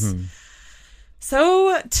worse,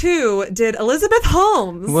 so too did Elizabeth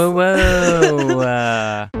Holmes. Whoa,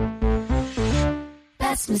 whoa.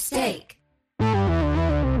 Best mistake.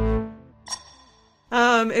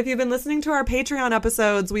 If you've been listening to our Patreon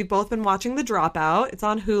episodes, we've both been watching The Dropout. It's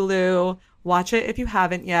on Hulu. Watch it if you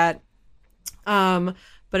haven't yet. But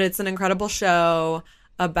it's an incredible show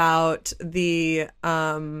about the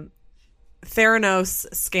Theranos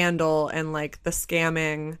scandal and like the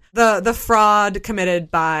scamming, the fraud committed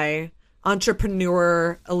by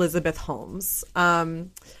entrepreneur Elizabeth Holmes.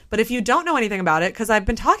 But if you don't know anything about it, because I've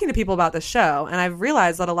been talking to people about this show and I've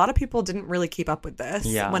realized that a lot of people didn't really keep up with this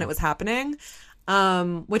when it was happening.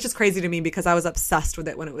 Which is crazy to me because I was obsessed with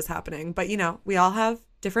it when it was happening. But, you know, we all have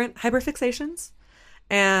different hyperfixations,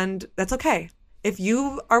 and that's okay. If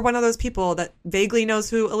you are one of those people that vaguely knows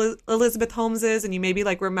who Elizabeth Holmes is, and you maybe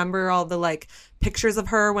like remember all the like pictures of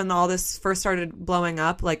her when all this first started blowing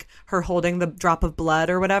up, like her holding the drop of blood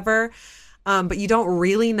or whatever, but you don't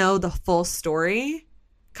really know the full story,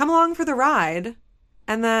 come along for the ride.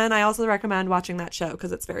 And then I also recommend watching that show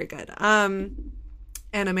because it's very good. And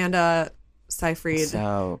Amanda Seyfried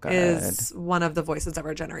So good. is one of the voices of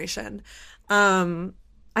our generation.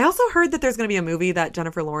 I also heard that there's going to be a movie that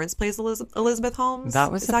Jennifer Lawrence plays Elizabeth Holmes.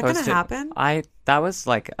 That was Is that going to happen? That was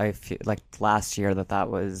like last year that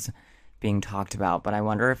was being talked about, but I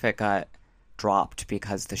wonder if it got dropped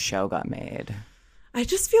because the show got made. I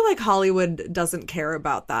just feel like Hollywood doesn't care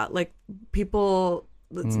about that. Like people,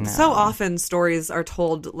 so often stories are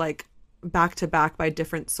told like back to back by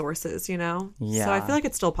different sources, you know? Yeah. So I feel like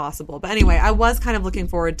it's still possible. But anyway, I was kind of looking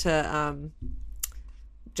forward to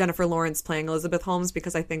Jennifer Lawrence playing Elizabeth Holmes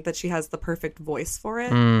because I think that she has the perfect voice for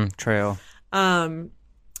it. True.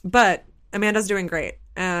 But Amanda's doing great.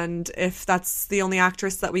 And if that's the only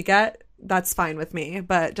actress that we get, that's fine with me.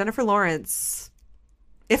 But Jennifer Lawrence,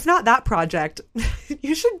 if not that project,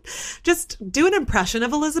 you should just do an impression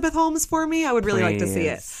of Elizabeth Holmes for me. I would really like to see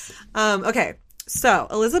it. Okay. So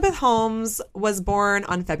Elizabeth Holmes was born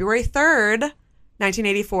on February 3rd,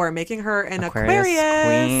 1984, making her an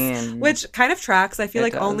Aquarius queen. which kind of tracks. I feel It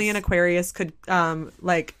like does. only an Aquarius could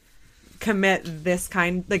like commit this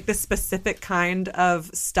specific kind of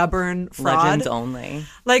stubborn fraud. Legends only.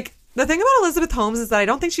 Like the thing about Elizabeth Holmes is that I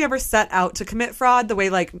don't think she ever set out to commit fraud the way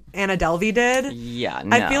like Anna Delvey did. Yeah,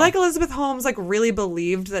 no. I feel like Elizabeth Holmes like really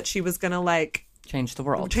believed that she was gonna like change the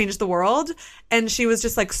world. change the world, and she was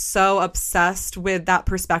just like so obsessed with that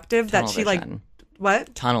perspective that Tunnel she like vision.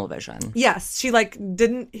 what Tunnel vision. yes she like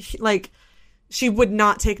didn't like she would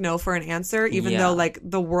not take no for an answer, even though like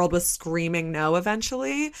the world was screaming no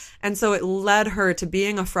eventually. And so it led her to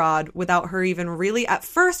being a fraud without her even really at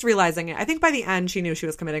first realizing it. I think by the end she knew she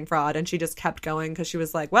was committing fraud, and she just kept going because she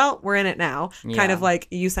was like, well, we're in it now. Kind of like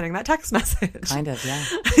you sending that text message. Kind of, yeah.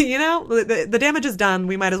 You know, the damage is done.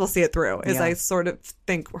 We might as well see it through, is Yeah. I sort of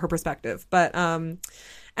think her perspective. But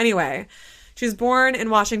anyway, she was born in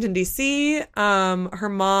Washington, D.C. Her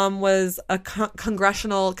mom was a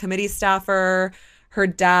congressional committee staffer. Her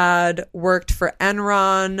dad worked for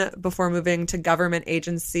Enron before moving to government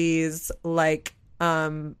agencies like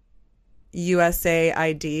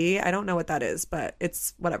USAID. I don't know what that is, but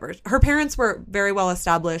it's whatever. Her parents were very well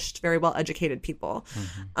established, very well educated people.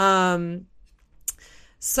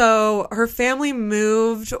 So her family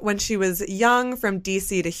moved when she was young from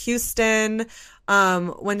DC to Houston.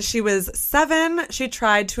 When she was 7, she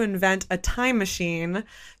tried to invent a time machine,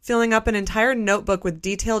 filling up an entire notebook with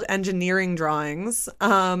detailed engineering drawings.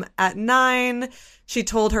 At 9, she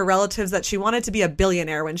told her relatives that she wanted to be a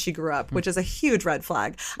billionaire when she grew up, which is a huge red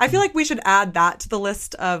flag. I feel like we should add that to the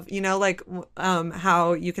list of, like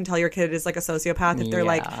how you can tell your kid is like a sociopath if they're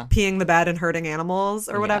like peeing the bed and hurting animals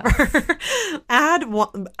or whatever. Add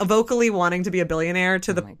vocally wanting to be a billionaire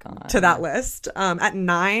to to that list. At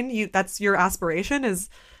 9, that's your aspiration is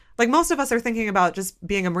like most of us are thinking about just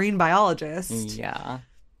being a marine biologist. Yeah.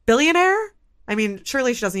 Billionaire? I mean,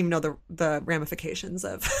 surely she doesn't even know the ramifications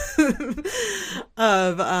of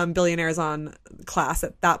billionaires on class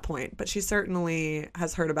at that point, but she certainly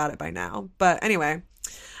has heard about it by now. But anyway,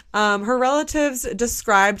 her relatives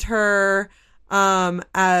described her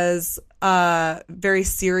as very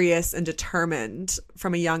serious and determined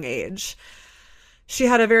from a young age. She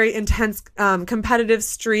had a very intense competitive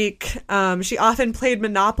streak. She often played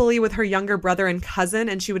Monopoly with her younger brother and cousin,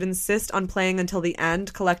 and she would insist on playing until the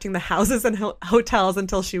end, collecting the houses and hotels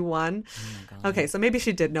until she won. Okay, so maybe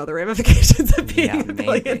she did know the ramifications of being a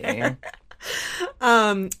billionaire.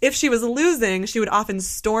 If she was losing, she would often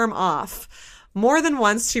storm off. More than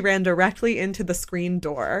once, she ran directly into the screen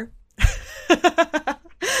door.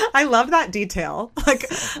 I love that detail. Like,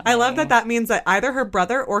 I love that means that either her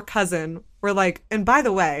brother or cousin were like, and by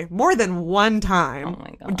the way, more than one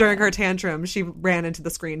time during her tantrum, she ran into the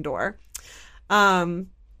screen door. And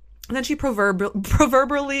then she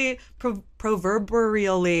proverbially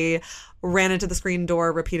ran into the screen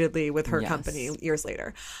door repeatedly with her company years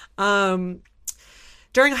later.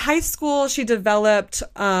 During high school, she developed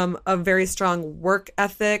a very strong work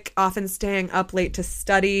ethic, often staying up late to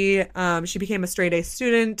study. She became a straight-A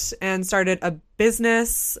student and started a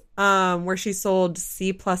business where she sold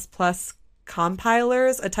C++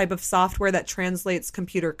 compilers, a type of software that translates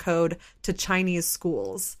computer code to Chinese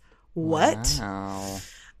schools. What? Wow.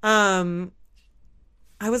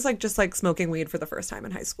 I was just smoking weed for the first time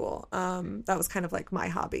in high school. That was kind of like my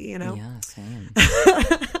hobby, Yeah, same.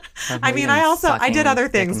 I mean, I did other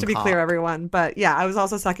things, to be clear, everyone. But yeah, I was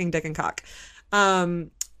also sucking dick and cock.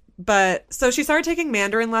 But so she started taking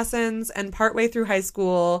Mandarin lessons, and partway through high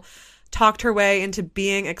school, talked her way into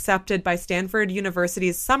being accepted by Stanford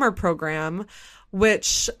University's summer program,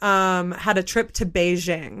 which had a trip to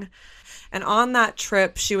Beijing. And on that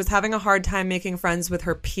trip, she was having a hard time making friends with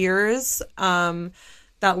her peers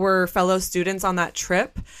that were fellow students on that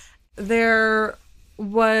trip. There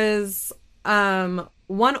was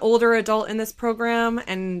one older adult in this program,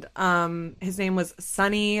 and his name was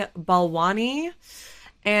Sunny Balwani,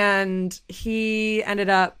 and he ended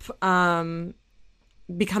up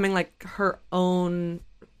becoming like her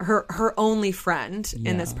only friend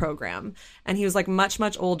in this program. And he was like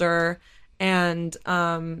much older, and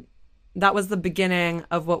that was the beginning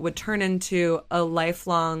of what would turn into a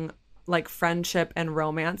lifelong like friendship and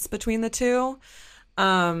romance between the two.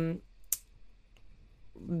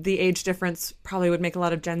 The age difference probably would make a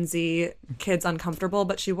lot of Gen Z kids uncomfortable,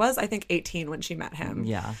 but she was, I think, 18 when she met him.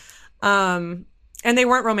 Yeah. And they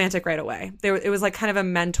weren't romantic right away. It was like kind of a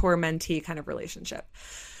mentor-mentee kind of relationship.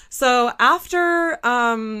 So after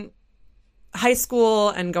high school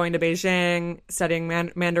and going to Beijing, studying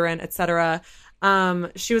Mandarin, etc.,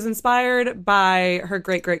 she was inspired by her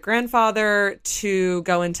great-great-grandfather to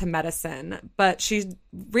go into medicine, but she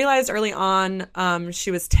realized early on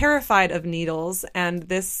she was terrified of needles, and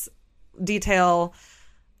this detail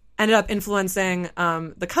ended up influencing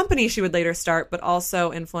the company she would later start, but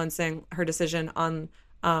also influencing her decision on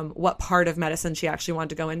what part of medicine she actually wanted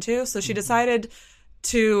to go into. So she decided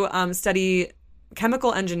to study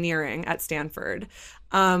chemical engineering at Stanford.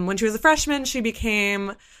 When she was a freshman, she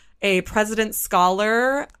became a President's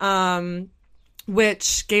Scholar,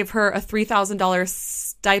 which gave her a $3,000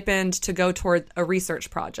 stipend to go toward a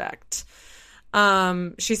research project.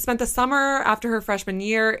 She spent the summer after her freshman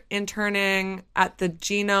year interning at the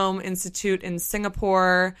Genome Institute in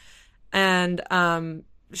Singapore, and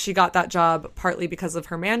she got that job partly because of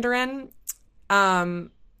her Mandarin.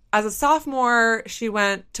 As a sophomore, she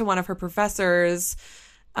went to one of her professors,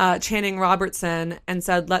 Channing Robertson, and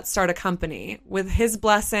said, let's start a company. With his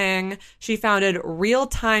blessing, she founded Real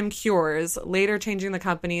Time Cures, later changing the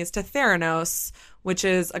companies to Theranos, which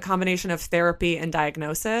is a combination of therapy and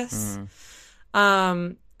diagnosis.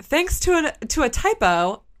 thanks to a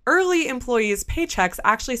typo, early employees' paychecks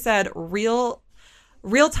actually said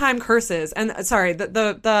real-time curses. And sorry,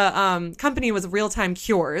 the company was Real-Time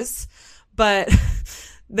Cures, but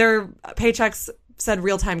their paychecks said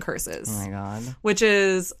real-time curses. Oh my God. Which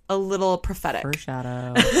is a little prophetic.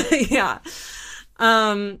 Foreshadow. Yeah.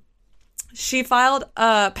 She filed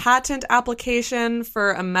a patent application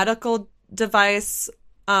for a medical device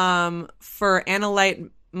for analyte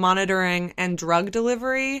monitoring and drug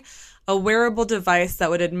delivery, a wearable device that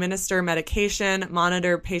would administer medication,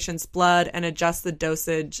 monitor patients' blood, and adjust the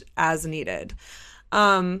dosage as needed.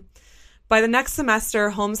 By the next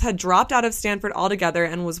semester, Holmes had dropped out of Stanford altogether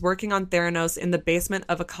and was working on Theranos in the basement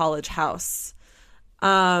of a college house.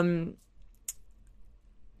 My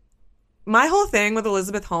whole thing with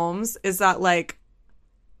Elizabeth Holmes is that, like,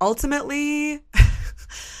 ultimately,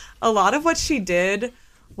 a lot of what she did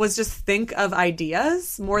was just think of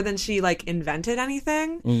ideas more than she, like, invented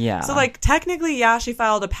anything. Yeah. So, like, technically, yeah, she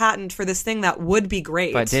filed a patent for this thing that would be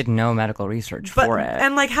great. But did no medical research for it.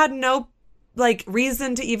 And, like, had no, like,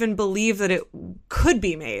 reason to even believe that it could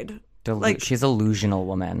be made. She's a delusional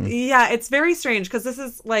woman. Yeah, it's very strange because this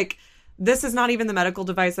is not even the medical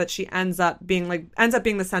device that she ends up being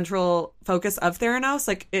the central focus of Theranos.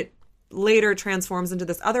 Like, it later transforms into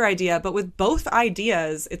this other idea, but with both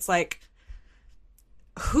ideas, it's like,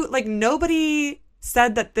 nobody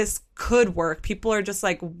said that this could work. People are just,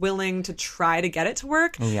 like, willing to try to get it to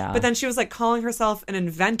work. Yeah. But then she was, like, calling herself an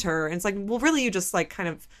inventor, and it's like, well, really, you just, like, kind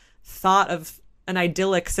of thought of an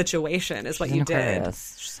idyllic situation is what you did.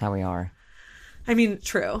 It's just how we are. I mean,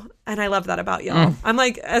 true. And I love that about y'all. I'm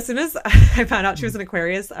like, as soon as I found out she was an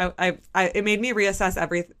Aquarius, it made me reassess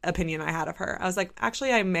every opinion I had of her. I was like,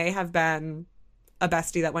 actually, I may have been a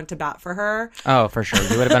bestie that went to bat for her. Oh, for sure.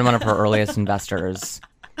 You would have been one of her earliest investors.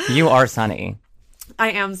 You are Sunny.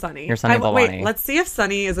 I am Sunny. You're Sunny Balwani. Wait, let's see if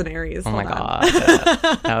Sunny is an Aries. Oh my Hold on.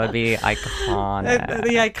 God. That would be iconic.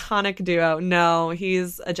 The iconic duo. No,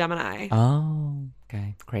 he's a Gemini. Oh,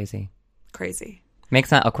 okay. Crazy. Crazy. Makes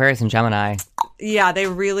sense. Aquarius and Gemini. Yeah, they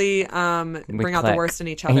really bring out the click. worst in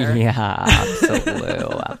each other. Yeah,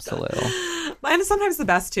 absolutely. And sometimes the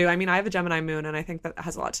best, too. I mean, I have a Gemini moon, and I think that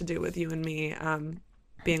has a lot to do with you and me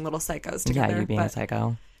being little psychos together. Yeah, you being a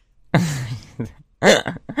psycho.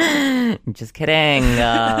 Just kidding.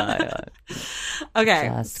 Okay,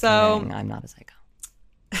 Just so... kidding. I'm not a psycho.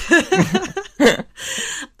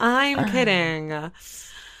 I'm kidding.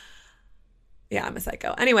 Yeah, I'm a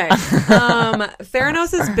psycho. Anyway,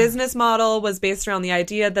 Theranos' business model was based around the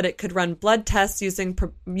idea that it could run blood tests using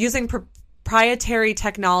proprietary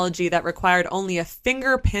technology that required only a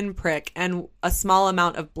finger pinprick and a small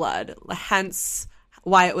amount of blood. Hence,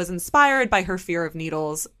 why it was inspired by her fear of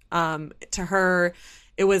needles. To her,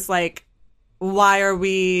 it was like, why are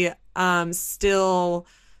we still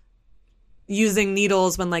using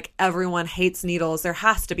needles when, like, everyone hates needles? There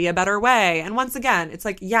has to be a better way. And once again, it's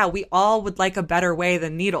like, yeah, we all would like a better way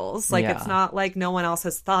than needles. Like, Yeah. It's not like no one else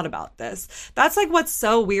has thought about this. That's, like, what's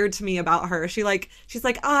so weird to me about her. She's like,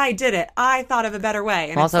 I did it. I thought of a better way.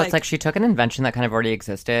 And Also, it's like she took an invention that kind of already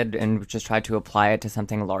existed and just tried to apply it to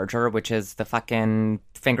something larger, which is the fucking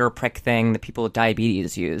finger prick thing that people with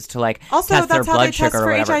diabetes use to, like, also, test their that's how blood they sugar test or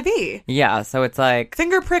for whatever. HIV. Yeah, so it's like...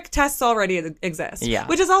 Finger prick tests already exist. Yeah.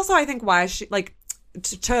 Which is also, I think, why she, like,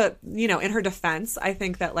 to you know, in her defense, I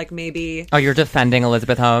think that, like, maybe... Oh, you're defending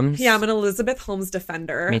Elizabeth Holmes? Yeah, I'm an Elizabeth Holmes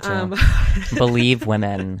defender. Me too. Believe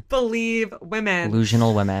women. Believe women.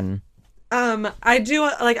 Illusional women. I do,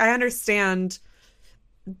 like, I understand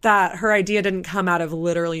that her idea didn't come out of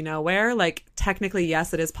literally nowhere. Like, technically,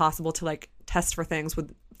 yes, it is possible to, like, test for things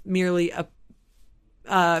with merely a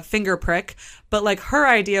finger prick, but, like, her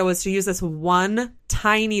idea was to use this one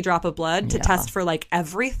tiny drop of blood to Yeah. test for, like,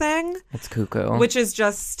 everything, It's cuckoo. which is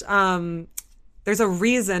just there's a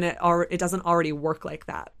reason it doesn't already work like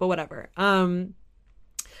that, but whatever.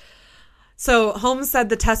 So Holmes said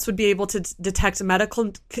the test would be able to detect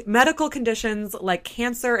medical conditions like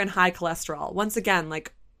cancer and high cholesterol. Once again,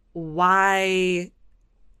 like, why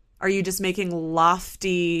are you just making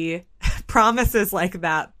lofty promises like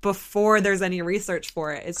that before there's any research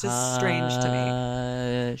for it? It's just strange to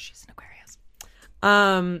me. She's an Aquarius.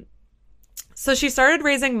 So she started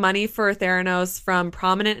raising money for Theranos from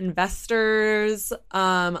prominent investors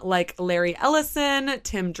like Larry Ellison,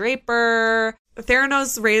 Tim Draper.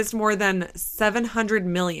 Theranos raised more than $700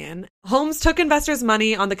 million. Holmes took investors'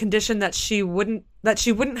 money on the condition that she wouldn't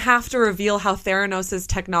have to reveal how Theranos'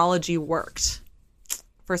 technology worked.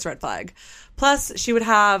 First red flag. Plus, she would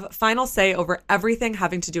have final say over everything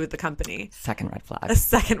having to do with the company. Second red flag. A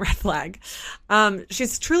second red flag.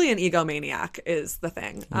 She's truly an egomaniac is the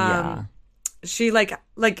thing. Yeah. she like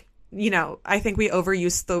I think we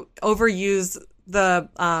overuse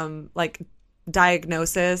the like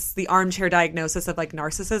diagnosis, the armchair diagnosis of like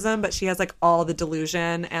narcissism, but she has like all the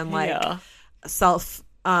delusion and like self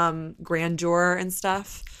grandeur and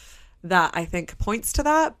stuff that I think points to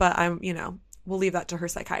that, but we'll leave that to her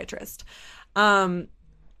psychiatrist.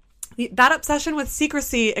 That obsession with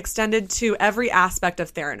secrecy extended to every aspect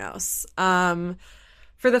of Theranos.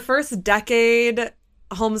 For the first decade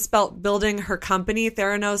Holmes spent building her company,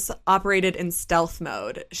 Theranos operated in stealth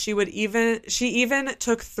mode. She even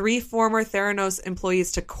took 3 former Theranos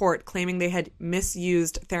employees to court, claiming they had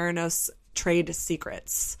misused Theranos trade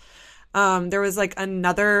secrets. There was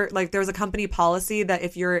there was a company policy that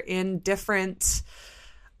if you're in different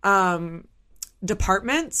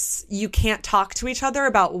departments, you can't talk to each other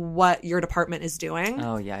about what your department is doing.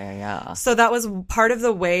 Oh, yeah. So that was part of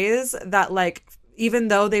the ways that even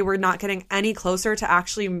though they were not getting any closer to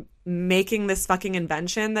actually making this fucking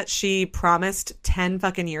invention that she promised 10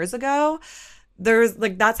 fucking years ago, there's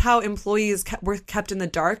that's how employees were kept in the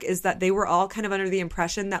dark, is that they were all kind of under the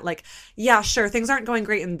impression that yeah, sure, things aren't going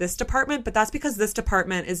great in this department, but that's because this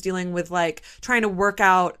department is dealing with trying to work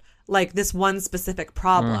out this one specific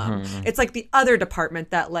problem. Mm-hmm. It's the other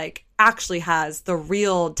department that actually has the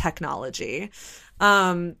real technology.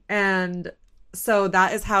 And so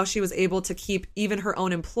that is how she was able to keep even her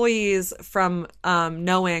own employees from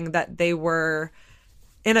knowing that they were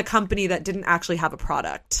in a company that didn't actually have a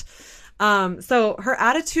product. So her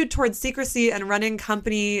attitude towards secrecy and running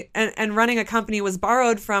a company was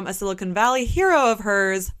borrowed from a Silicon Valley hero of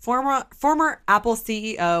hers, former Apple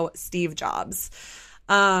CEO Steve Jobs.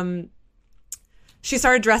 She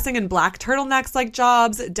started dressing in black turtlenecks like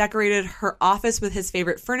Jobs, decorated her office with his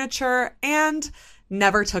favorite furniture, and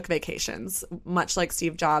never took vacations, much like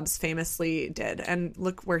Steve Jobs famously did. And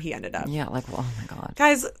look where he ended up. Yeah, oh my God.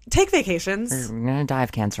 Guys, take vacations. You're going to die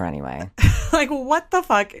of cancer anyway. What the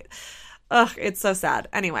fuck? Ugh, it's so sad.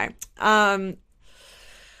 Anyway,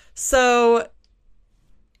 so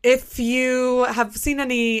if you have seen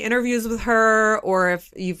any interviews with her, or if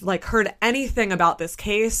you've heard anything about this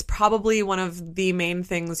case, probably one of the main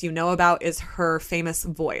things you know about is her famous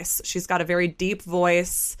voice. She's got a very deep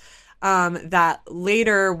voice that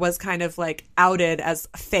later was kind of outed as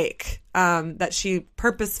fake, that she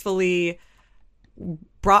purposefully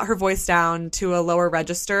brought her voice down to a lower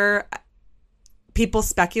register. People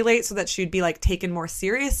speculate so that she'd be taken more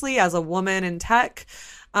seriously as a woman in tech.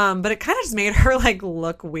 But it kind of just made her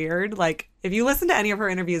look weird. If you listen to any of her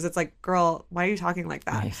interviews, it's girl, why are you talking like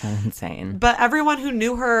that? You sound insane. But everyone who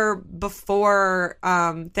knew her before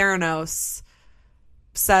Theranos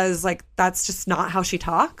says that's just not how she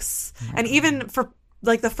talks. And even for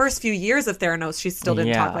the first few years of Theranos, she still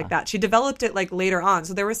didn't talk like that. She developed it later on.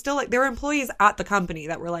 So there were still there were employees at the company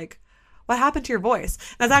that were what happened to your voice?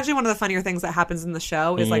 And that's actually one of the funnier things that happens in the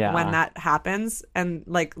show is when that happens, and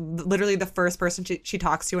literally the first person she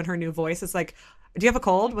talks to in her new voice is do you have a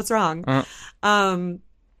cold? What's wrong?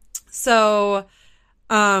 So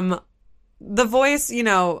the voice,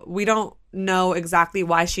 we don't know exactly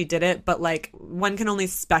why she did it, but one can only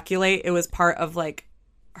speculate it was part of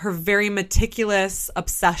her very meticulous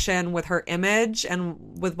obsession with her image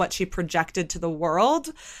and with what she projected to the world.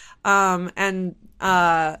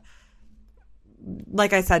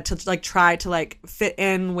 Like I said, to try to fit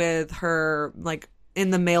in with her in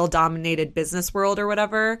the male dominated business world or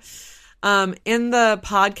whatever. In the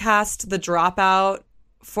podcast The Dropout,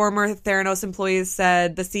 former Theranos employees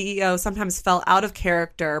said the CEO sometimes fell out of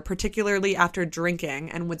character, particularly after drinking,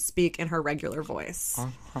 and would speak in her regular voice.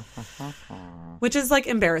 Which is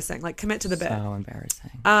embarrassing. Commit to the bit. So embarrassing.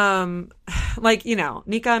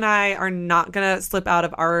 Nika and I are not gonna slip out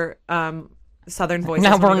of our Southern voices.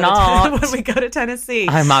 No, we're not. When we go to Tennessee.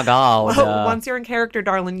 Oh my God. Once you're in character,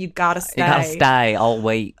 darling, you gotta stay. You gotta stay all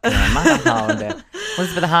week. Oh my God.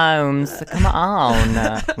 Elizabeth Holmes, come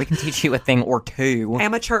on. We can teach you a thing or two.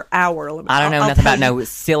 Amateur hour. I don't know nothing about no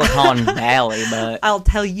Silicon Valley, but I'll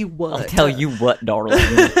tell you what. I'll tell you what, darling.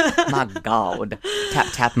 My God.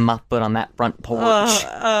 Tapping my foot on that front porch.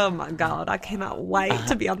 Oh my God. I cannot wait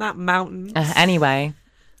to be on that mountain. Anyway,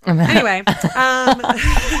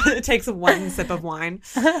 it takes one sip of wine.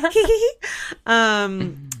 So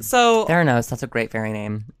Theranos, that's a great fairy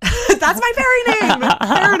name. That's my fairy name,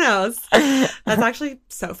 Theranos. That's actually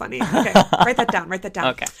so funny. Okay, write that down.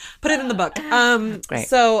 Okay, put it in the book. Great.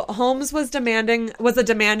 So Holmes was a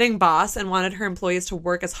demanding boss and wanted her employees to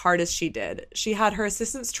work as hard as she did. She had her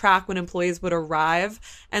assistants track when employees would arrive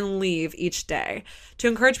and leave each day. To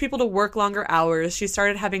encourage people to work longer hours, she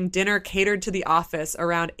started having dinner catered to the office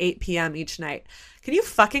around 8 p.m. each night. Can you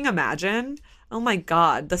fucking imagine? Oh my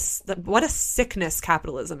God, what a sickness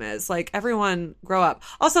capitalism is. Like, everyone grow up.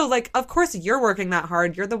 Also, like, of course you're working that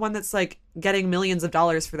hard. You're the one that's like getting millions of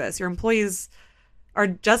dollars for this. Your employees are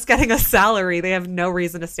just getting a salary. They have no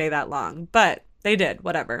reason to stay that long, but they did,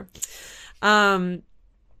 whatever.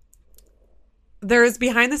 There's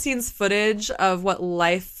behind the scenes footage of what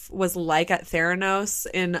life was like at Theranos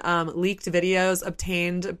in leaked videos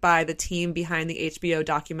obtained by the team behind the HBO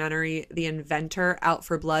documentary The Inventor, Out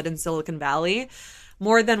for Blood in Silicon Valley.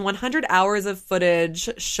 More than 100 hours of footage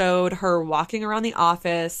showed her walking around the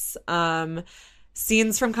office,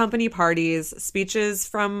 scenes from company parties, speeches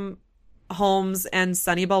from Holmes and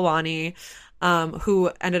Sunny Balwani, who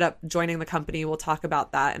ended up joining the company. We'll talk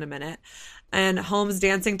about that in a minute. And Holmes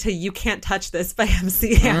dancing to You Can't Touch This by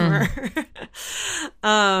MC Hammer.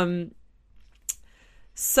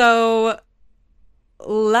 So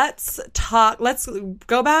let's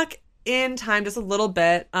go back in time just a little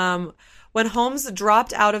bit. When Holmes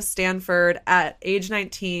dropped out of Stanford at age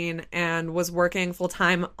 19 and was working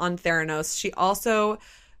full-time on Theranos, she also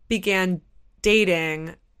began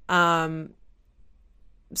dating Sunny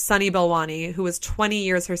Balwani, who was 20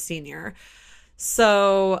 years her senior.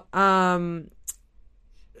 So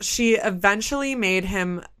she eventually made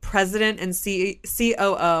him president and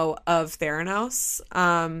COO of Theranos.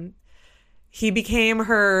 He became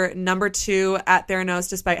her number 2 at Theranos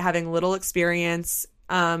despite having little experience.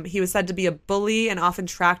 He was said to be a bully and often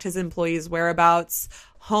tracked his employees' whereabouts.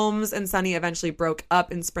 Holmes and Sunny eventually broke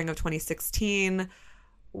up in spring of 2016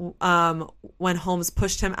 when Holmes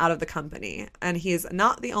pushed him out of the company. And he's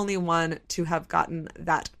not the only one to have gotten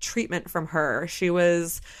that treatment from her. She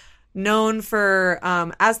was known for,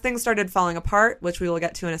 as things started falling apart, which we will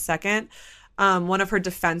get to in a second, one of her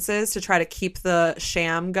defenses to try to keep the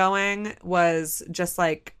sham going was just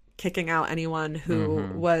like kicking out anyone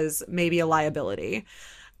who was maybe a liability.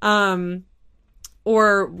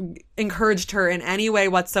 Or encouraged her in any way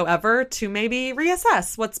whatsoever to maybe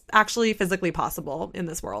reassess what's actually physically possible in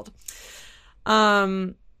this world.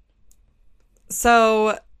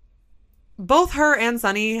 So both her and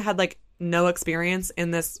Sunny had like no experience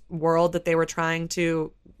in this world that they were trying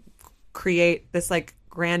to create this like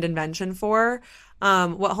grand invention for.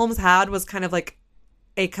 What Holmes had was kind of like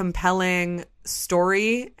a compelling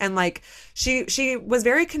story, and like she was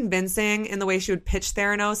very convincing in the way she would pitch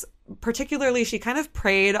Theranos. Particularly, she kind of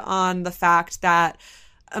preyed on the fact that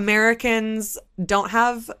Americans don't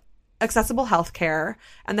have accessible healthcare,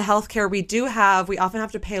 and the healthcare we do have, we often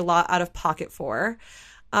have to pay a lot out of pocket for.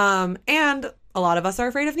 And a lot of us are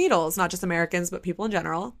afraid of needles, not just Americans, but people in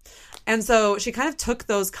general. And so she kind of took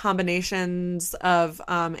those combinations of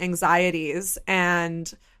anxieties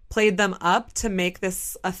and played them up to make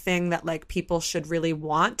this a thing that like people should really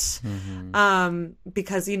want.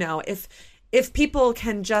 Because, you know, if people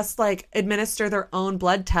can just like administer their own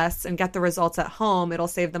blood tests and get the results at home, it'll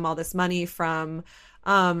save them all this money from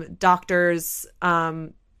doctors'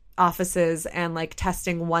 offices and like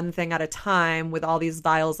testing one thing at a time with all these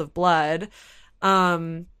vials of blood.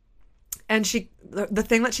 And the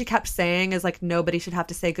thing that she kept saying is like, nobody should have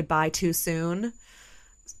to say goodbye too soon.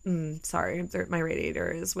 Sorry, my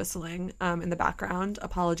radiator is whistling in the background.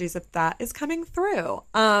 Apologies if that is coming through.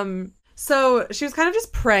 So she was kind of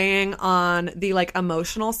just preying on the like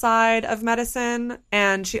emotional side of medicine.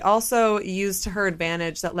 And she also used to her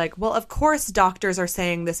advantage that like, well, of course doctors are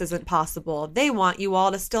saying this isn't possible. They want you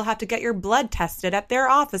all to still have to get your blood tested at their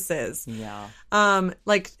offices. Yeah.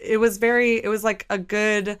 Like it was like a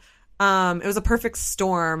good, it was a perfect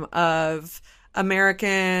storm of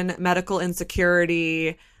American medical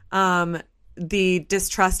insecurity, the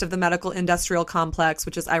distrust of the medical industrial complex,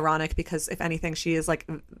 which is ironic because if anything, she is like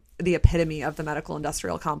the epitome of the medical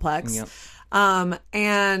industrial complex. Yep.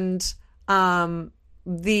 And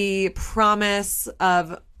the promise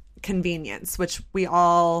of convenience, which we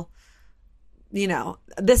all, you know,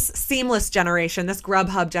 this seamless generation, this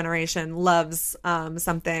Grubhub generation loves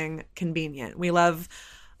something convenient. We love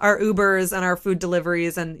our Ubers and our food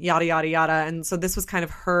deliveries and yada, yada, yada. And so this was kind of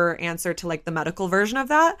her answer to like the medical version of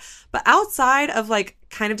that. But outside of like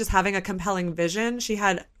kind of just having a compelling vision, she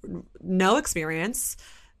had no experience,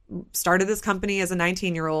 started this company as a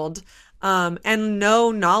 19-year-old, and no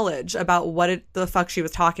knowledge about what the fuck she was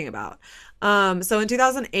talking about. So in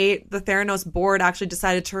 2008, the Theranos board actually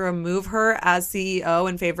decided to remove her as CEO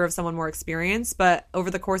in favor of someone more experienced. But over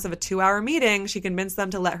the course of a 2-hour meeting, she convinced them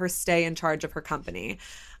to let her stay in charge of her company.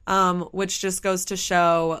 Which just goes to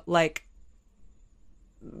show like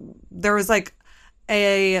there was like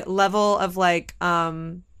a level of like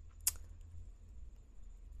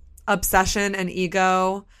obsession and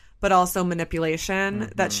ego but also manipulation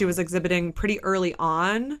that she was exhibiting pretty early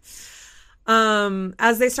on.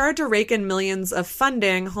 As they started to rake in millions of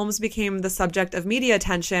funding, Holmes became the subject of media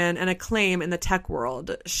attention and acclaim in the tech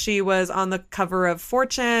world. She was on the cover of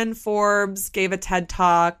Fortune, Forbes, gave a TED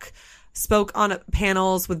Talk, spoke on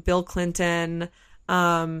panels with Bill Clinton.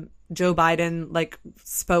 Joe Biden like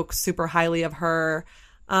spoke super highly of her.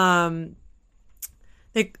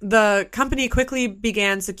 The company quickly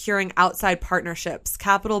began securing outside partnerships.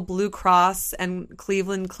 Capital Blue Cross and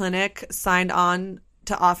Cleveland Clinic signed on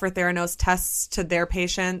to offer Theranos tests to their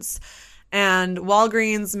patients, and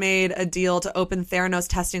Walgreens made a deal to open Theranos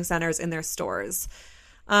testing centers in their stores.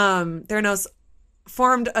 Theranos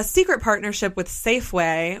formed a secret partnership with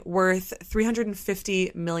Safeway worth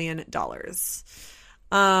 $350 million.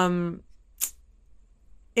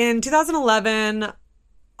 In 2011,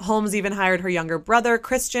 Holmes even hired her younger brother,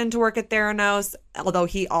 Christian, to work at Theranos, although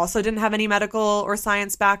he also didn't have any medical or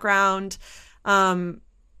science background.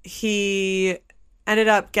 He ended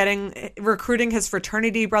up recruiting his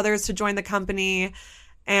fraternity brothers to join the company,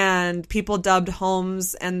 and people dubbed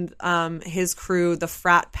Holmes and his crew the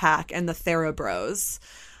Frat Pack and the Therabros.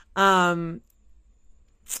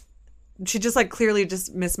 She just like clearly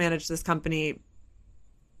just mismanaged this company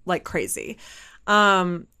like crazy.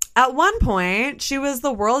 At one point, she was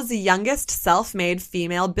the world's youngest self-made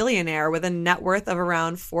female billionaire with a net worth of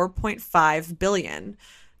around $4.5 billion.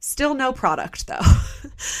 Still no product, though.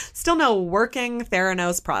 Still no working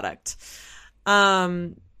Theranos product.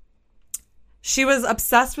 She was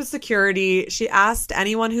obsessed with security. She asked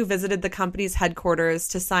anyone who visited the company's headquarters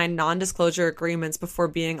to sign non-disclosure agreements before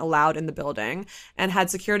being allowed in the building, and had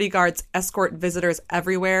security guards escort visitors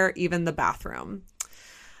everywhere, even the bathroom.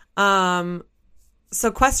 So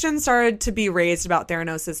questions started to be raised about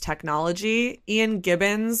Theranos' technology. Ian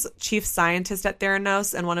Gibbons, chief scientist at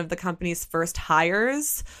Theranos and one of the company's first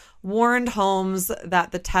hires, warned Holmes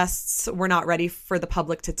that the tests were not ready for the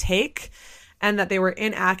public to take and that they were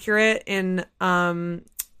inaccurate in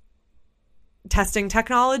testing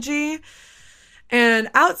technology. And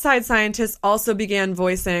outside scientists also began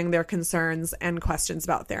voicing their concerns and questions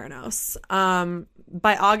about Theranos.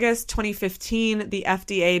 By August 2015, the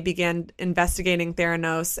FDA began investigating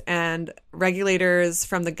Theranos, and regulators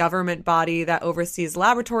from the government body that oversees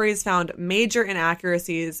laboratories found major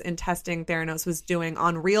inaccuracies in testing Theranos was doing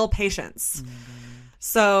on real patients.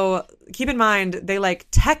 So keep in mind, they like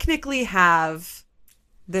technically have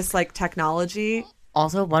this like technology.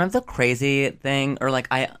 Also, one of the crazy thing, or like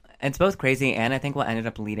it's both crazy and I think what ended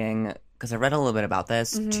up leading, because I read a little bit about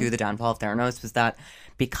this, to the downfall of Theranos, was that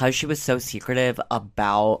because she was so secretive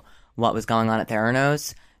about what was going on at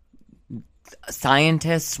Theranos,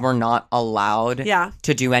 scientists were not allowed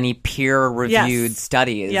to do any peer-reviewed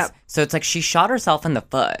studies. Yep. So it's like she shot herself in the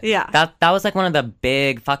foot. Yeah. That was like one of the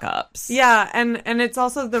big fuck-ups. Yeah, and it's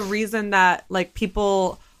also the reason that like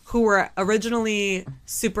people who were originally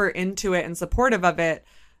super into it and supportive of it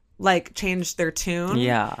like changed their tune.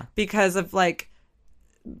 Yeah. Because of like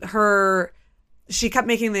she kept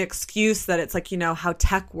making the excuse that it's like, you know, how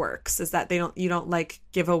tech works is that you don't like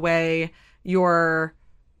give away your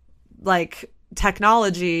like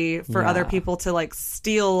technology for other people to like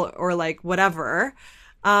steal or like whatever.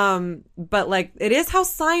 But like it is how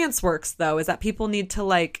science works though, is that people need to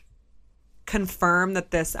like confirm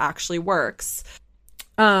that this actually works.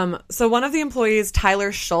 So one of the employees,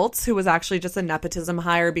 Tyler Schultz, who was actually just a nepotism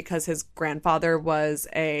hire because his grandfather was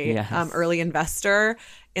a early investor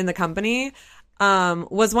in the company,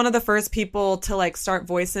 was one of the first people to like start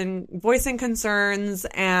voicing concerns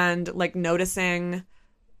and like noticing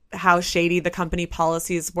how shady the company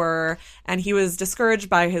policies were. And he was discouraged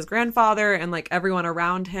by his grandfather and like everyone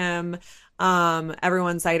around him.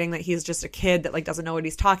 Everyone citing that he's just a kid that like doesn't know what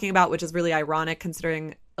he's talking about, which is really ironic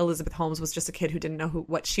considering Elizabeth Holmes was just a kid who didn't know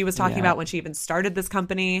what she was talking about when she even started this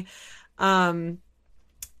company. And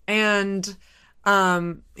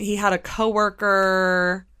he had a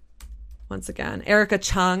coworker, once again, Erica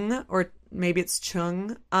Chung, or maybe it's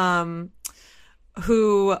Chung,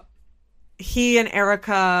 who he and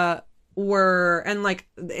Erica were, and like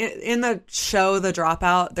in the show The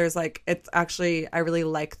Dropout, there's like, it's actually, I really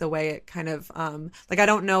like the way it kind of like, I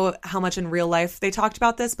don't know how much in real life they talked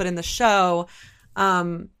about this, but in the show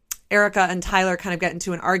Erica and Tyler kind of get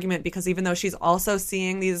into an argument because even though she's also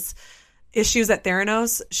seeing these issues at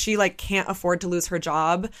Theranos, she like can't afford to lose her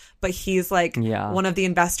job, but he's like one of the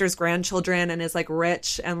investors' grandchildren and is like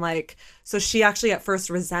rich, and like so she actually at first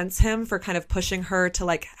resents him for kind of pushing her to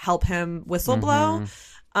like help him whistleblow.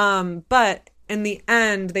 But in the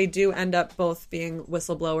end, they do end up both being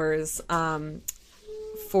whistleblowers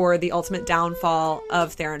for the ultimate downfall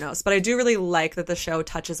of Theranos. But I do really like that the show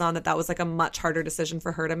touches on that was like a much harder decision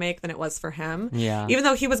for her to make than it was for him. Yeah. Even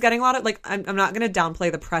though he was getting a lot of, like, I'm not going to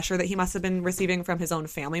downplay the pressure that he must have been receiving from his own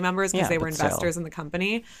family members because Yeah, they were but still. investors in the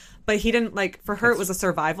company. But he didn't, like, for her it was a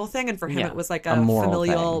survival thing, and for him Yeah, it was like a a moral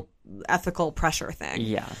familial, ethical pressure thing.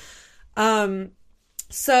 Yeah.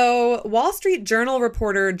 So, Wall Street Journal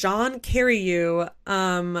reporter John Carreyrou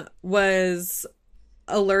was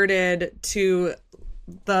alerted to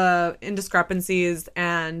the indiscrepancies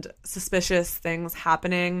and suspicious things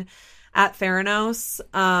happening at Theranos.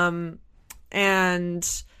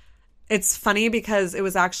 And it's funny because it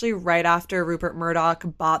was actually right after Rupert Murdoch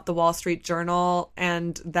bought the Wall Street Journal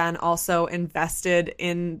and then also invested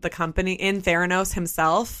in the company, in Theranos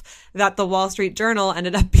himself, that the Wall Street Journal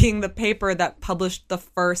ended up being the paper that published the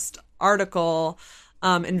first article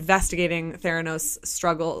investigating Theranos'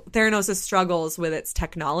 struggles with its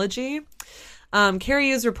technology.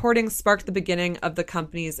 Carreyrou's reporting sparked the beginning of the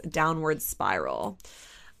company's downward spiral.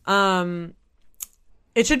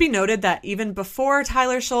 It should be noted that even before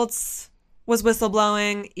Tyler Schultz was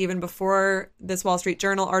whistleblowing, even before this Wall Street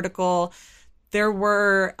Journal article, there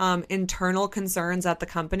were internal concerns at the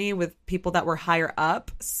company with people that were higher up,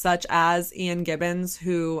 such as Ian Gibbons,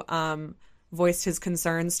 who voiced his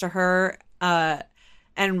concerns to her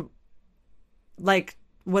and like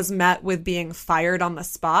was met with being fired on the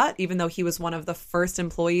spot, even though he was one of the first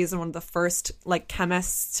employees and one of the first like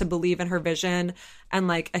chemists to believe in her vision. And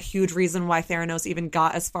like a huge reason why Theranos even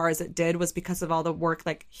got as far as it did was because of all the work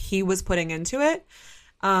like he was putting into it.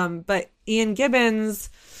 But Ian Gibbons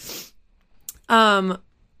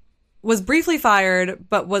was briefly fired,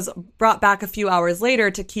 but was brought back a few hours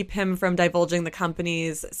later to keep him from divulging the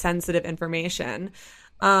company's sensitive information.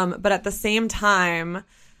 But at the same time,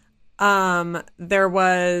 there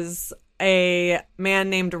was a man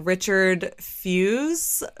named Richard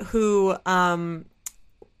Fuse who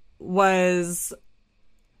was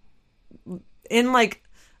in like,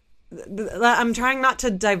 I'm trying not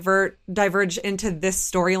to diverge into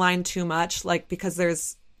this storyline too much, like because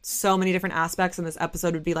there's so many different aspects, and this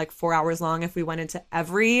episode would be like 4 hours long if we went into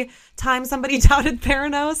every time somebody doubted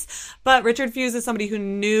Theranos. But Richard Fuse is somebody who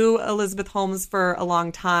knew Elizabeth Holmes for a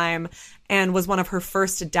long time and was one of her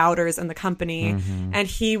first doubters in the company. And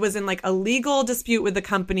he was in like a legal dispute with the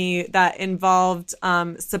company that involved,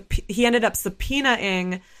 he ended up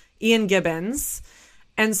subpoenaing Ian Gibbons.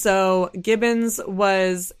 And so Gibbons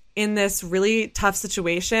was in this really tough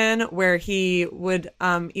situation where he would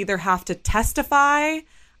either have to testify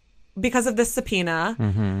because of this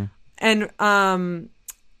subpoena and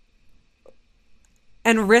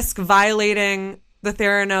risk violating the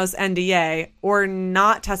Theranos NDA, or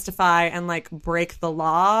not testify and like break the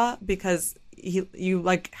law because you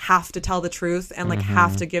like have to tell the truth and like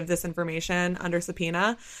have to give this information under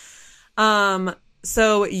subpoena.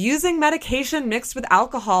 So using medication mixed with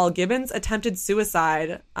alcohol, Gibbons attempted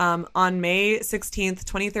suicide on May 16th,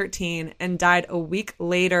 2013, and died a week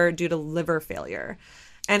later due to liver failure.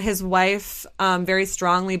 And his wife very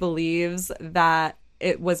strongly believes that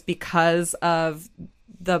it was because of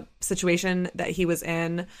the situation that he was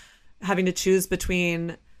in, having to choose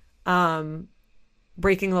between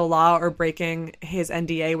breaking the law or breaking his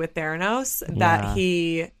NDA with Theranos, that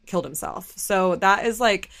he killed himself. So that is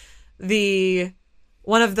like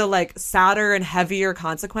one of the like sadder and heavier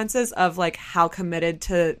consequences of like how committed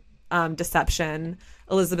to deception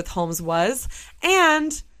Elizabeth Holmes was.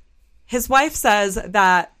 And his wife says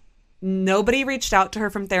that nobody reached out to her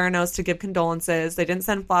from Theranos to give condolences. They didn't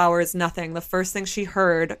send flowers, nothing. The first thing she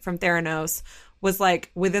heard from Theranos was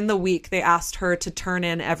like within the week they asked her to turn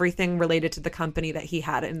in everything related to the company that he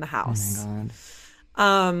had in the house. Oh my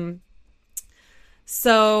God.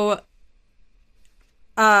 So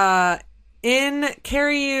in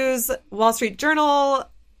Carreyrou's Wall Street Journal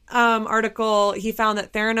article, he found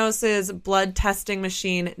that Theranos's blood testing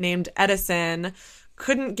machine named Edison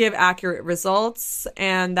couldn't give accurate results,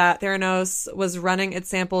 and that Theranos was running its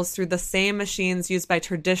samples through the same machines used by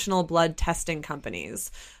traditional blood testing companies.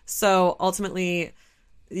 So ultimately,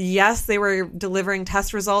 yes, they were delivering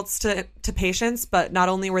test results to patients, but not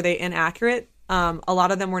only were they inaccurate, a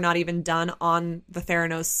lot of them were not even done on the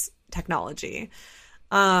Theranos technology.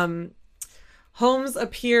 Holmes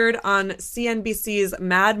appeared on CNBC's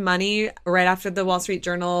Mad Money right after the Wall Street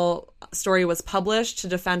Journal story was published to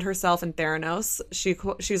defend herself and Theranos.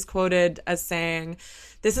 She's quoted as saying,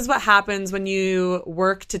 "This is what happens when you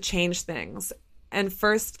work to change things. And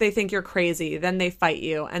first they think you're crazy, then they fight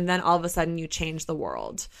you, and then all of a sudden you change the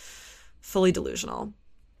world." Fully delusional.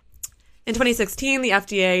 In 2016, the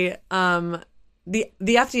FDA the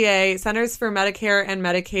FDA, Centers for Medicare and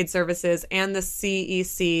Medicaid Services, and the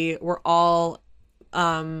CEC were all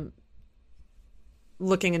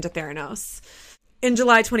looking into Theranos. In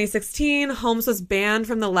July 2016, Holmes was banned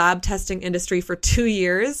from the lab testing industry for 2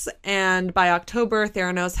 years, and by October,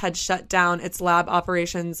 Theranos had shut down its lab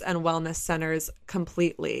operations and wellness centers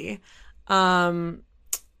completely. In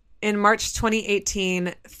March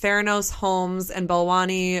 2018, Theranos, Holmes, and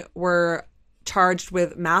Balwani were charged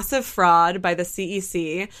with massive fraud by the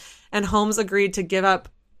CEC, and Holmes agreed to give up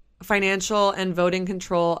financial and voting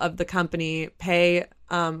control of the company, pay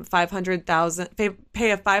a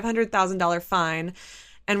 $500,000 fine,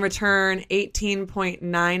 and return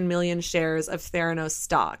 18.9 million shares of Theranos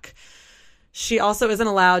stock. She also isn't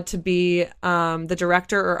allowed to be the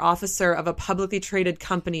director or officer of a publicly traded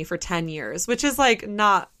company for 10 years, which is like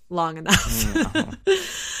not long enough.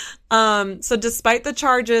 No. So despite the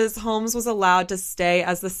charges, Holmes was allowed to stay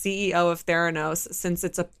as the CEO of Theranos since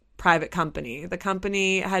it's a private company. The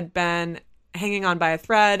company had been hanging on by a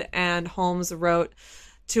thread, and Holmes wrote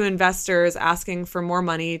to investors asking for more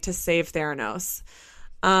money to save Theranos.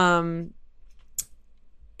 In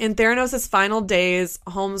Theranos' final days,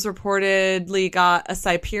 Holmes reportedly got a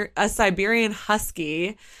Siberian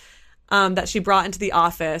Husky that she brought into the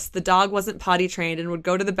office. The dog wasn't potty trained and would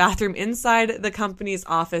go to the bathroom inside the company's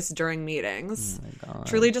office during meetings. Oh my God.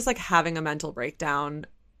 Truly just like having a mental breakdown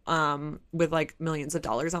with like millions of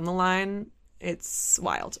dollars on the line. It's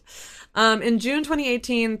wild. In June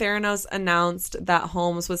 2018, Theranos announced that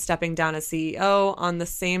Holmes was stepping down as CEO. On the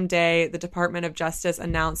same day, the Department of Justice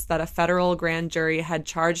announced that a federal grand jury had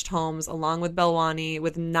charged Holmes, along with Balwani,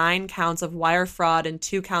 with 9 counts of wire fraud and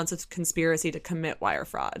 2 counts of conspiracy to commit wire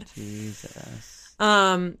fraud. Jesus.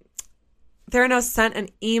 Theranos sent an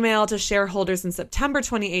email to shareholders in September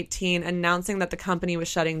 2018 announcing that the company was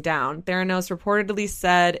shutting down. Theranos reportedly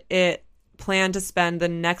said it planned to spend the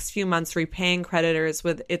next few months repaying creditors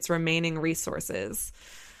with its remaining resources.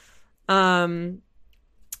 When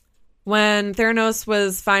Theranos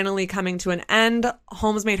was finally coming to an end,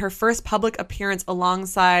 Holmes made her first public appearance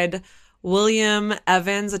alongside William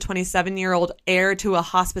Evans, a 27-year-old heir to a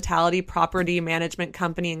hospitality property management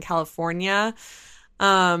company in California.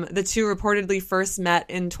 The two reportedly first met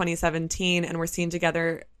in 2017 and were seen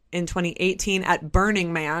together in 2018 at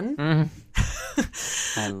Burning Man.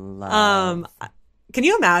 I love. Can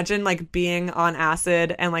you imagine like being on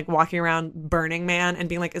acid and like walking around Burning Man and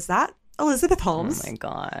being like, is that Elizabeth Holmes? Oh my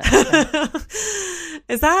God.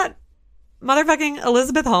 Is that motherfucking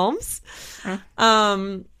Elizabeth Holmes?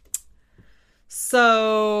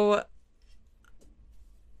 So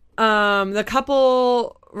the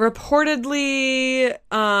couple reportedly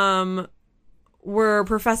were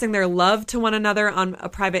professing their love to one another on a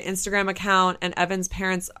private Instagram account, and Evan's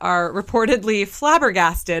parents are reportedly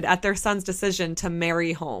flabbergasted at their son's decision to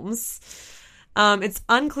marry Holmes. It's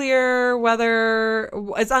unclear where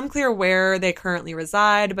they currently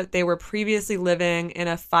reside, but they were previously living in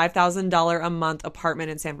a $5,000 a month apartment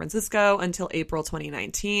in San Francisco until April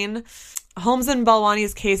 2019. Holmes and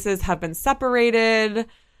Balwani's cases have been separated.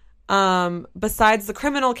 Besides the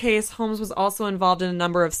criminal case, Holmes was also involved in a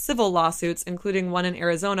number of civil lawsuits, including one in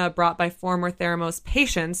Arizona brought by former Theranos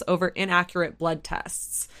patients over inaccurate blood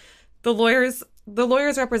tests. The lawyers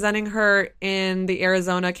representing her in the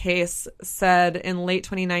Arizona case said in late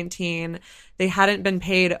 2019 they hadn't been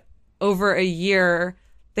paid in over a year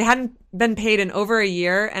and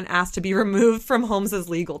asked to be removed from Holmes's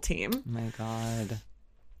legal team. Oh my God.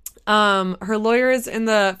 Her lawyers in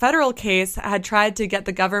the federal case had tried to get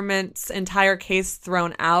the government's entire case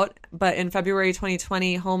thrown out, but in February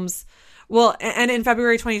 2020, Holmes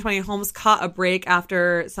caught a break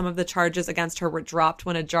after some of the charges against her were dropped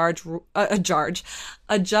when a judge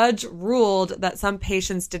ruled that some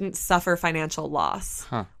patients didn't suffer financial loss,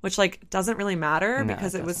 which like doesn't really matter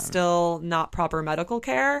because it was still not proper medical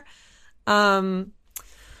care.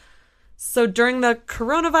 So during the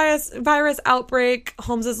coronavirus outbreak,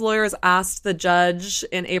 Holmes's lawyers asked the judge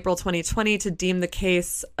in April 2020 to deem the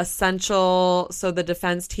case essential so the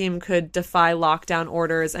defense team could defy lockdown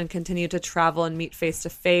orders and continue to travel and meet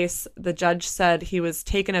face-to-face. The judge said he was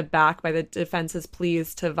taken aback by the defense's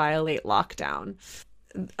pleas to violate lockdown.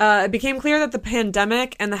 It became clear that the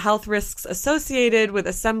pandemic and the health risks associated with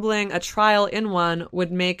assembling a trial in one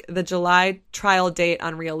would make the July trial date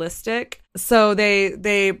unrealistic. So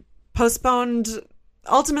they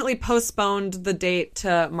ultimately postponed the date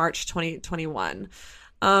to March 2021.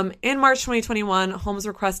 In March 2021, Holmes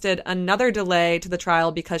requested another delay to the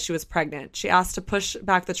trial because she was pregnant. She asked to push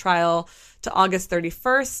back the trial to August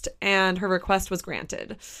 31st, and her request was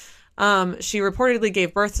granted. She reportedly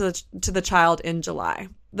gave birth to the child in July.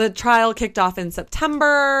 The trial kicked off in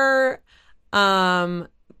September. The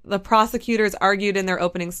prosecutors argued in their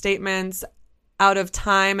opening statements, out of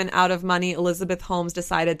time and out of money, Elizabeth Holmes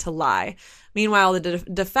decided to lie. Meanwhile, the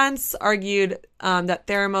defense argued that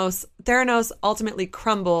Theranos ultimately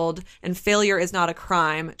crumbled and failure is not a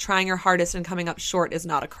crime. Trying your hardest and coming up short is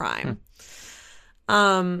not a crime.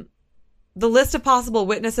 The list of possible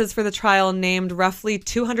witnesses for the trial named roughly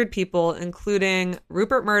 200 people, including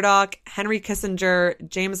Rupert Murdoch, Henry Kissinger,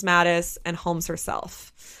 James Mattis, and Holmes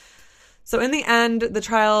herself. So in the end, the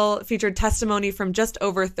trial featured testimony from just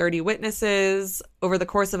over 30 witnesses. Over the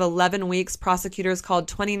course of 11 weeks, prosecutors called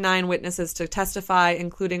 29 witnesses to testify,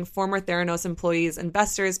 including former Theranos employees,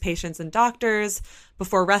 investors, patients, and doctors,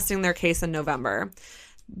 before resting their case in November.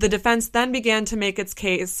 The defense then began to make its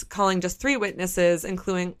case, calling just 3 witnesses,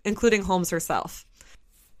 including Holmes herself.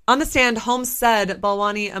 On the stand, Holmes said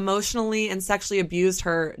Balwani emotionally and sexually abused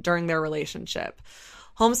her during their relationship.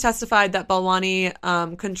 Holmes testified that Balwani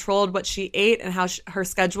controlled what she ate and how her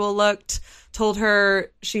schedule looked, told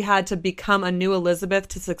her she had to become a new Elizabeth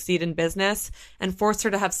to succeed in business, and forced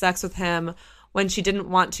her to have sex with him when she didn't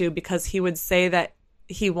want to because he would say that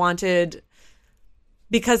he wanted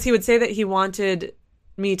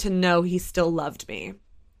me to know he still loved me.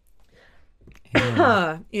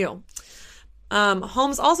 Ew.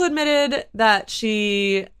 Holmes also admitted that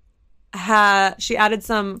she added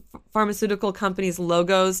some pharmaceutical companies'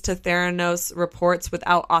 logos to Theranos reports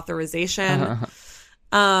without authorization.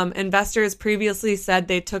 Investors previously said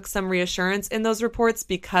they took some reassurance in those reports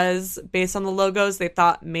because, based on the logos, they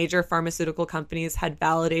thought major pharmaceutical companies had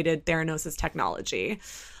validated Theranos' technology.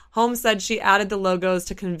 Holmes said she added the logos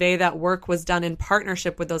to convey that work was done in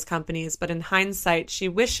partnership with those companies, but in hindsight, she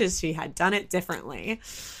wishes she had done it differently.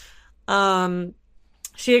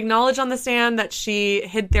 She acknowledged on the stand that she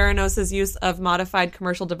hid Theranos' use of modified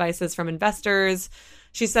commercial devices from investors.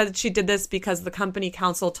 She said she did this because the company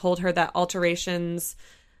counsel told her that alterations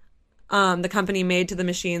the company made to the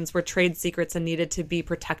machines were trade secrets and needed to be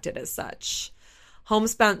protected as such.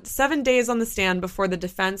 Holmes spent 7 days on the stand before the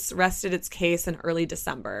defense rested its case in early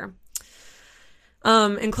December.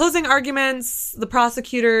 In closing arguments, the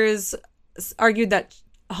prosecutors argued that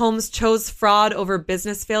Holmes chose fraud over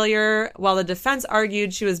business failure, while the defense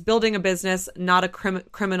argued she was building a business, not a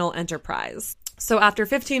criminal enterprise. So after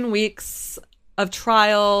 15 weeks of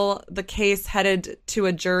trial, the case headed to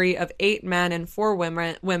a jury of 8 men and 4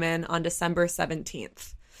 women on December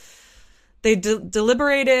 17th. They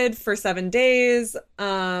deliberated for 7 days.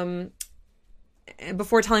 Before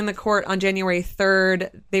telling the court on January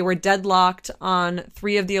 3rd, they were deadlocked on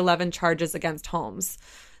 3 of the 11 charges against Holmes.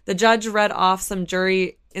 The judge read off some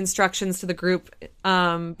jury instructions to the group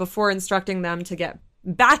before instructing them to get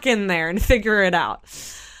back in there and figure it out.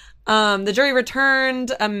 The jury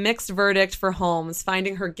returned a mixed verdict for Holmes,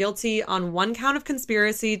 finding her guilty on 1 count of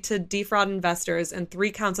conspiracy to defraud investors and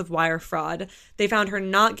 3 counts of wire fraud. They found her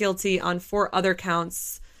not guilty on 4 other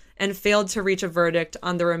counts and failed to reach a verdict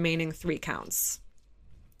on the remaining 3 counts.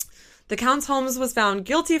 The counts Holmes was found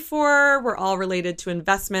guilty for were all related to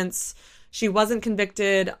investments. She wasn't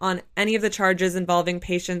convicted on any of the charges involving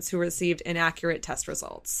patients who received inaccurate test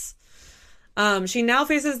results. She now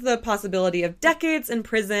faces the possibility of decades in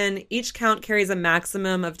prison. Each count carries a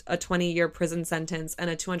maximum of a 20-year prison sentence and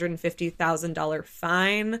a $250,000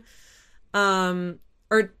 fine. And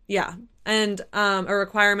a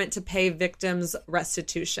requirement to pay victims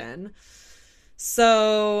restitution.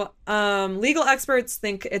 So legal experts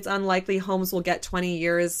think it's unlikely Holmes will get 20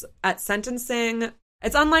 years at sentencing.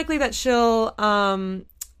 It's unlikely that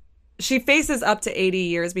she faces up to 80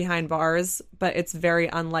 years behind bars, but it's very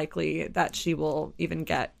unlikely that she will even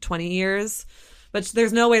get 20 years. But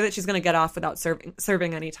there's no way that she's going to get off without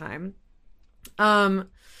serving any time.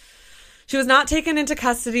 She was not taken into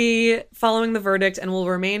custody following the verdict and will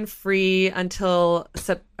remain free until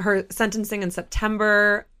her sentencing in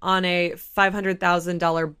September on a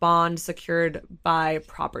 $500,000 bond secured by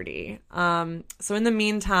property. So in the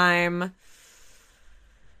meantime,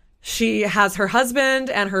 she has her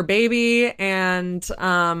husband and her baby, and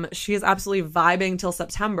she is absolutely vibing till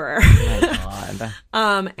September.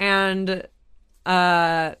 Oh my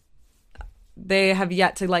God. They have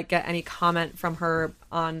yet to get any comment from her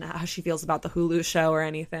on how she feels about the Hulu show or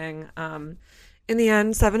anything. In the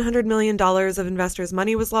end, $700 million of investors'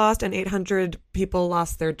 money was lost and 800 people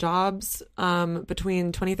lost their jobs.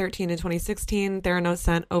 Between 2013 and 2016, Theranos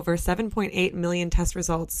sent over 7.8 million test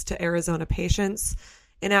results to Arizona patients.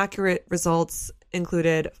 Inaccurate results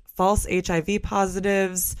included false HIV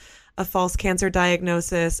positives, a false cancer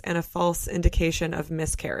diagnosis, and a false indication of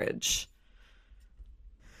miscarriage.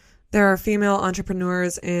 There are female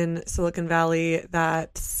entrepreneurs in Silicon Valley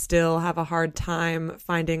that still have a hard time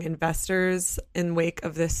finding investors in wake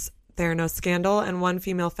of this Theranos scandal, and one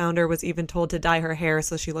female founder was even told to dye her hair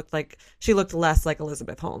so she looked less like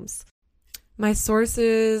Elizabeth Holmes. My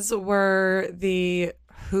sources were the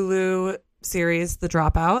Hulu series The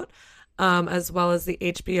Dropout, as well as the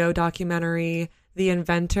HBO documentary The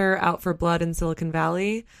Inventor, Out for Blood in Silicon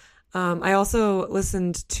Valley. I also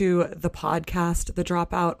listened to the podcast The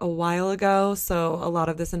Dropout a while ago, so a lot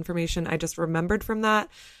of this information I just remembered from that.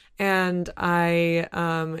 And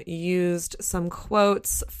I used some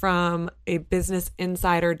quotes from a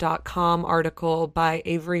BusinessInsider.com article by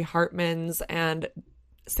Avery Hartmans and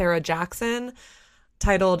Sarah Jackson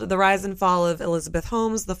titled The Rise and Fall of Elizabeth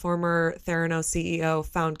Holmes, the former Theranos CEO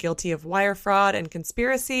found guilty of wire fraud and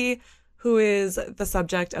conspiracy, who is the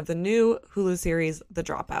subject of the new Hulu series The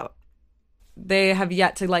Dropout. They have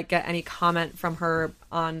yet to get any comment from her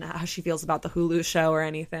on how she feels about the Hulu show or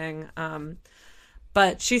anything.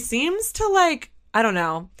 But she seems to I don't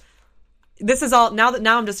know. This is all now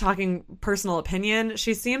I'm just talking personal opinion.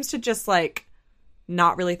 She seems to just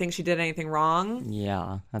not really think she did anything wrong.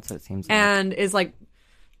 Yeah, that's what it seems like. And is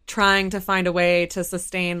trying to find a way to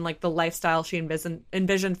sustain the lifestyle she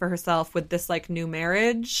envisioned for herself with this new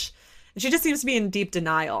marriage. And she just seems to be in deep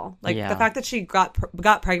denial. The fact that she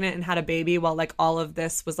got pregnant and had a baby while all of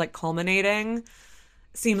this was culminating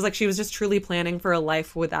seems like she was just truly planning for a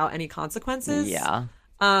life without any consequences. Yeah.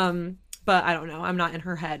 But I don't know. I'm not in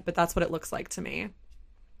her head, but that's what it looks like to me.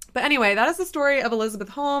 But anyway, that is the story of Elizabeth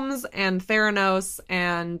Holmes and Theranos,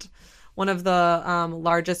 and one of the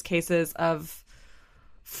largest cases of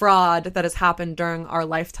fraud that has happened during our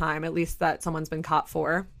lifetime, at least that someone's been caught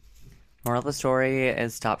for. Moral of the story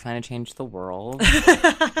is stop trying to change the world.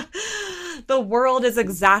 The world is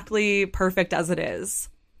exactly perfect as it is.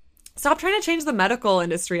 Stop trying to change the medical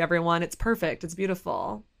industry, everyone. It's perfect. It's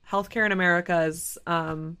beautiful. Healthcare in America is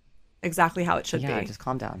exactly how it should be. Yeah, just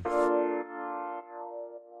calm down.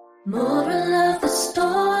 Moral of the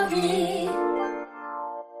story.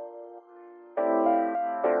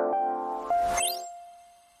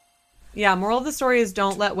 Yeah, moral of the story is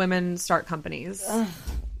don't let women start companies.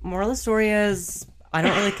 Moral of the story is I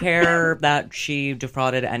don't really care that she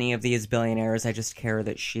defrauded any of these billionaires. I just care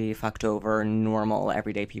that she fucked over normal,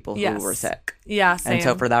 everyday people who were sick. Yeah, same. And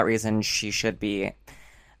so for that reason, she should be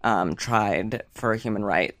tried for human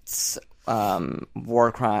rights,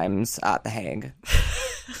 war crimes at The Hague.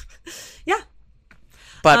 Yeah.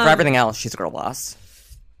 But for everything else, she's a girl boss.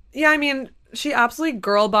 Yeah, I mean, she absolutely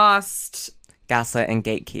girl bossed. Gaslit and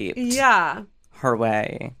gatekeep. Yeah. Her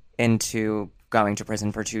way into going to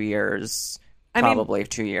prison for 2 years. Probably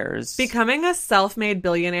 2 years. Becoming a self-made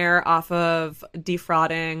billionaire off of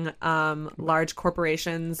defrauding large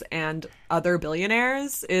corporations and other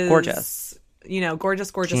billionaires is gorgeous.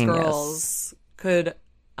 Gorgeous Genius. Girls could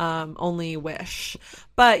only wish.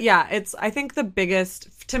 But yeah, I think the biggest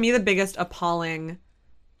appalling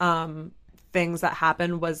things that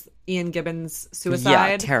happened was Ian Gibbons' suicide.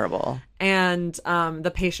 Yeah, terrible. And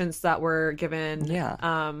the patients that were given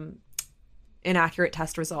inaccurate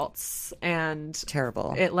test results, and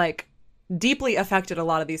terrible. It deeply affected a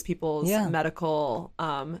lot of these people's medical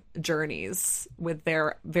journeys with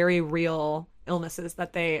their very real illnesses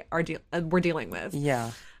that they were dealing with.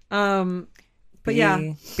 Yeah. But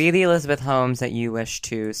be the Elizabeth Holmes that you wish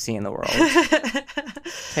to see in the world.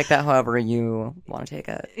 Take that however you want to take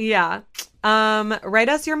it. Yeah. Write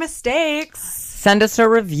us your mistakes. Send us a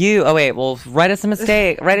review. Oh wait, well, write us a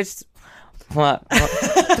mistake. Write us. What?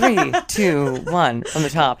 3, 2, 1 from the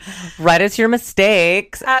top. Write us your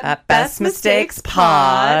mistakes at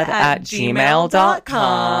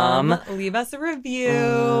bestmistakespod@gmail.com. Leave us a review.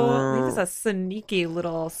 Leave us a sneaky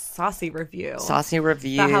little saucy review. Saucy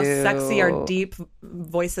review. About how sexy our deep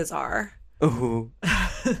voices are. Ooh.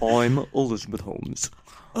 I'm Elizabeth Holmes.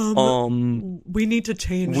 We need to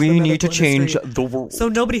change. We need to change the world, so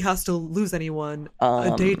nobody has to lose anyone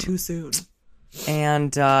a day too soon.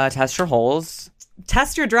 And test your holes.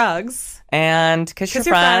 Test your drugs. And kiss your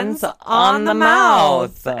friends on the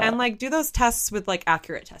mouth. And do those tests with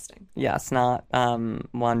accurate testing. Yes, not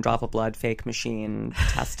one drop of blood fake machine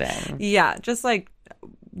testing. Yeah, just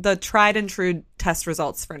the tried and true test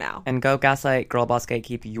results for now. And go gaslight, girl boss,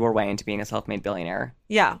 gatekeep your way into being a self-made billionaire.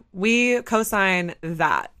 Yeah, we co-sign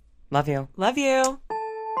that. Love you. Love you.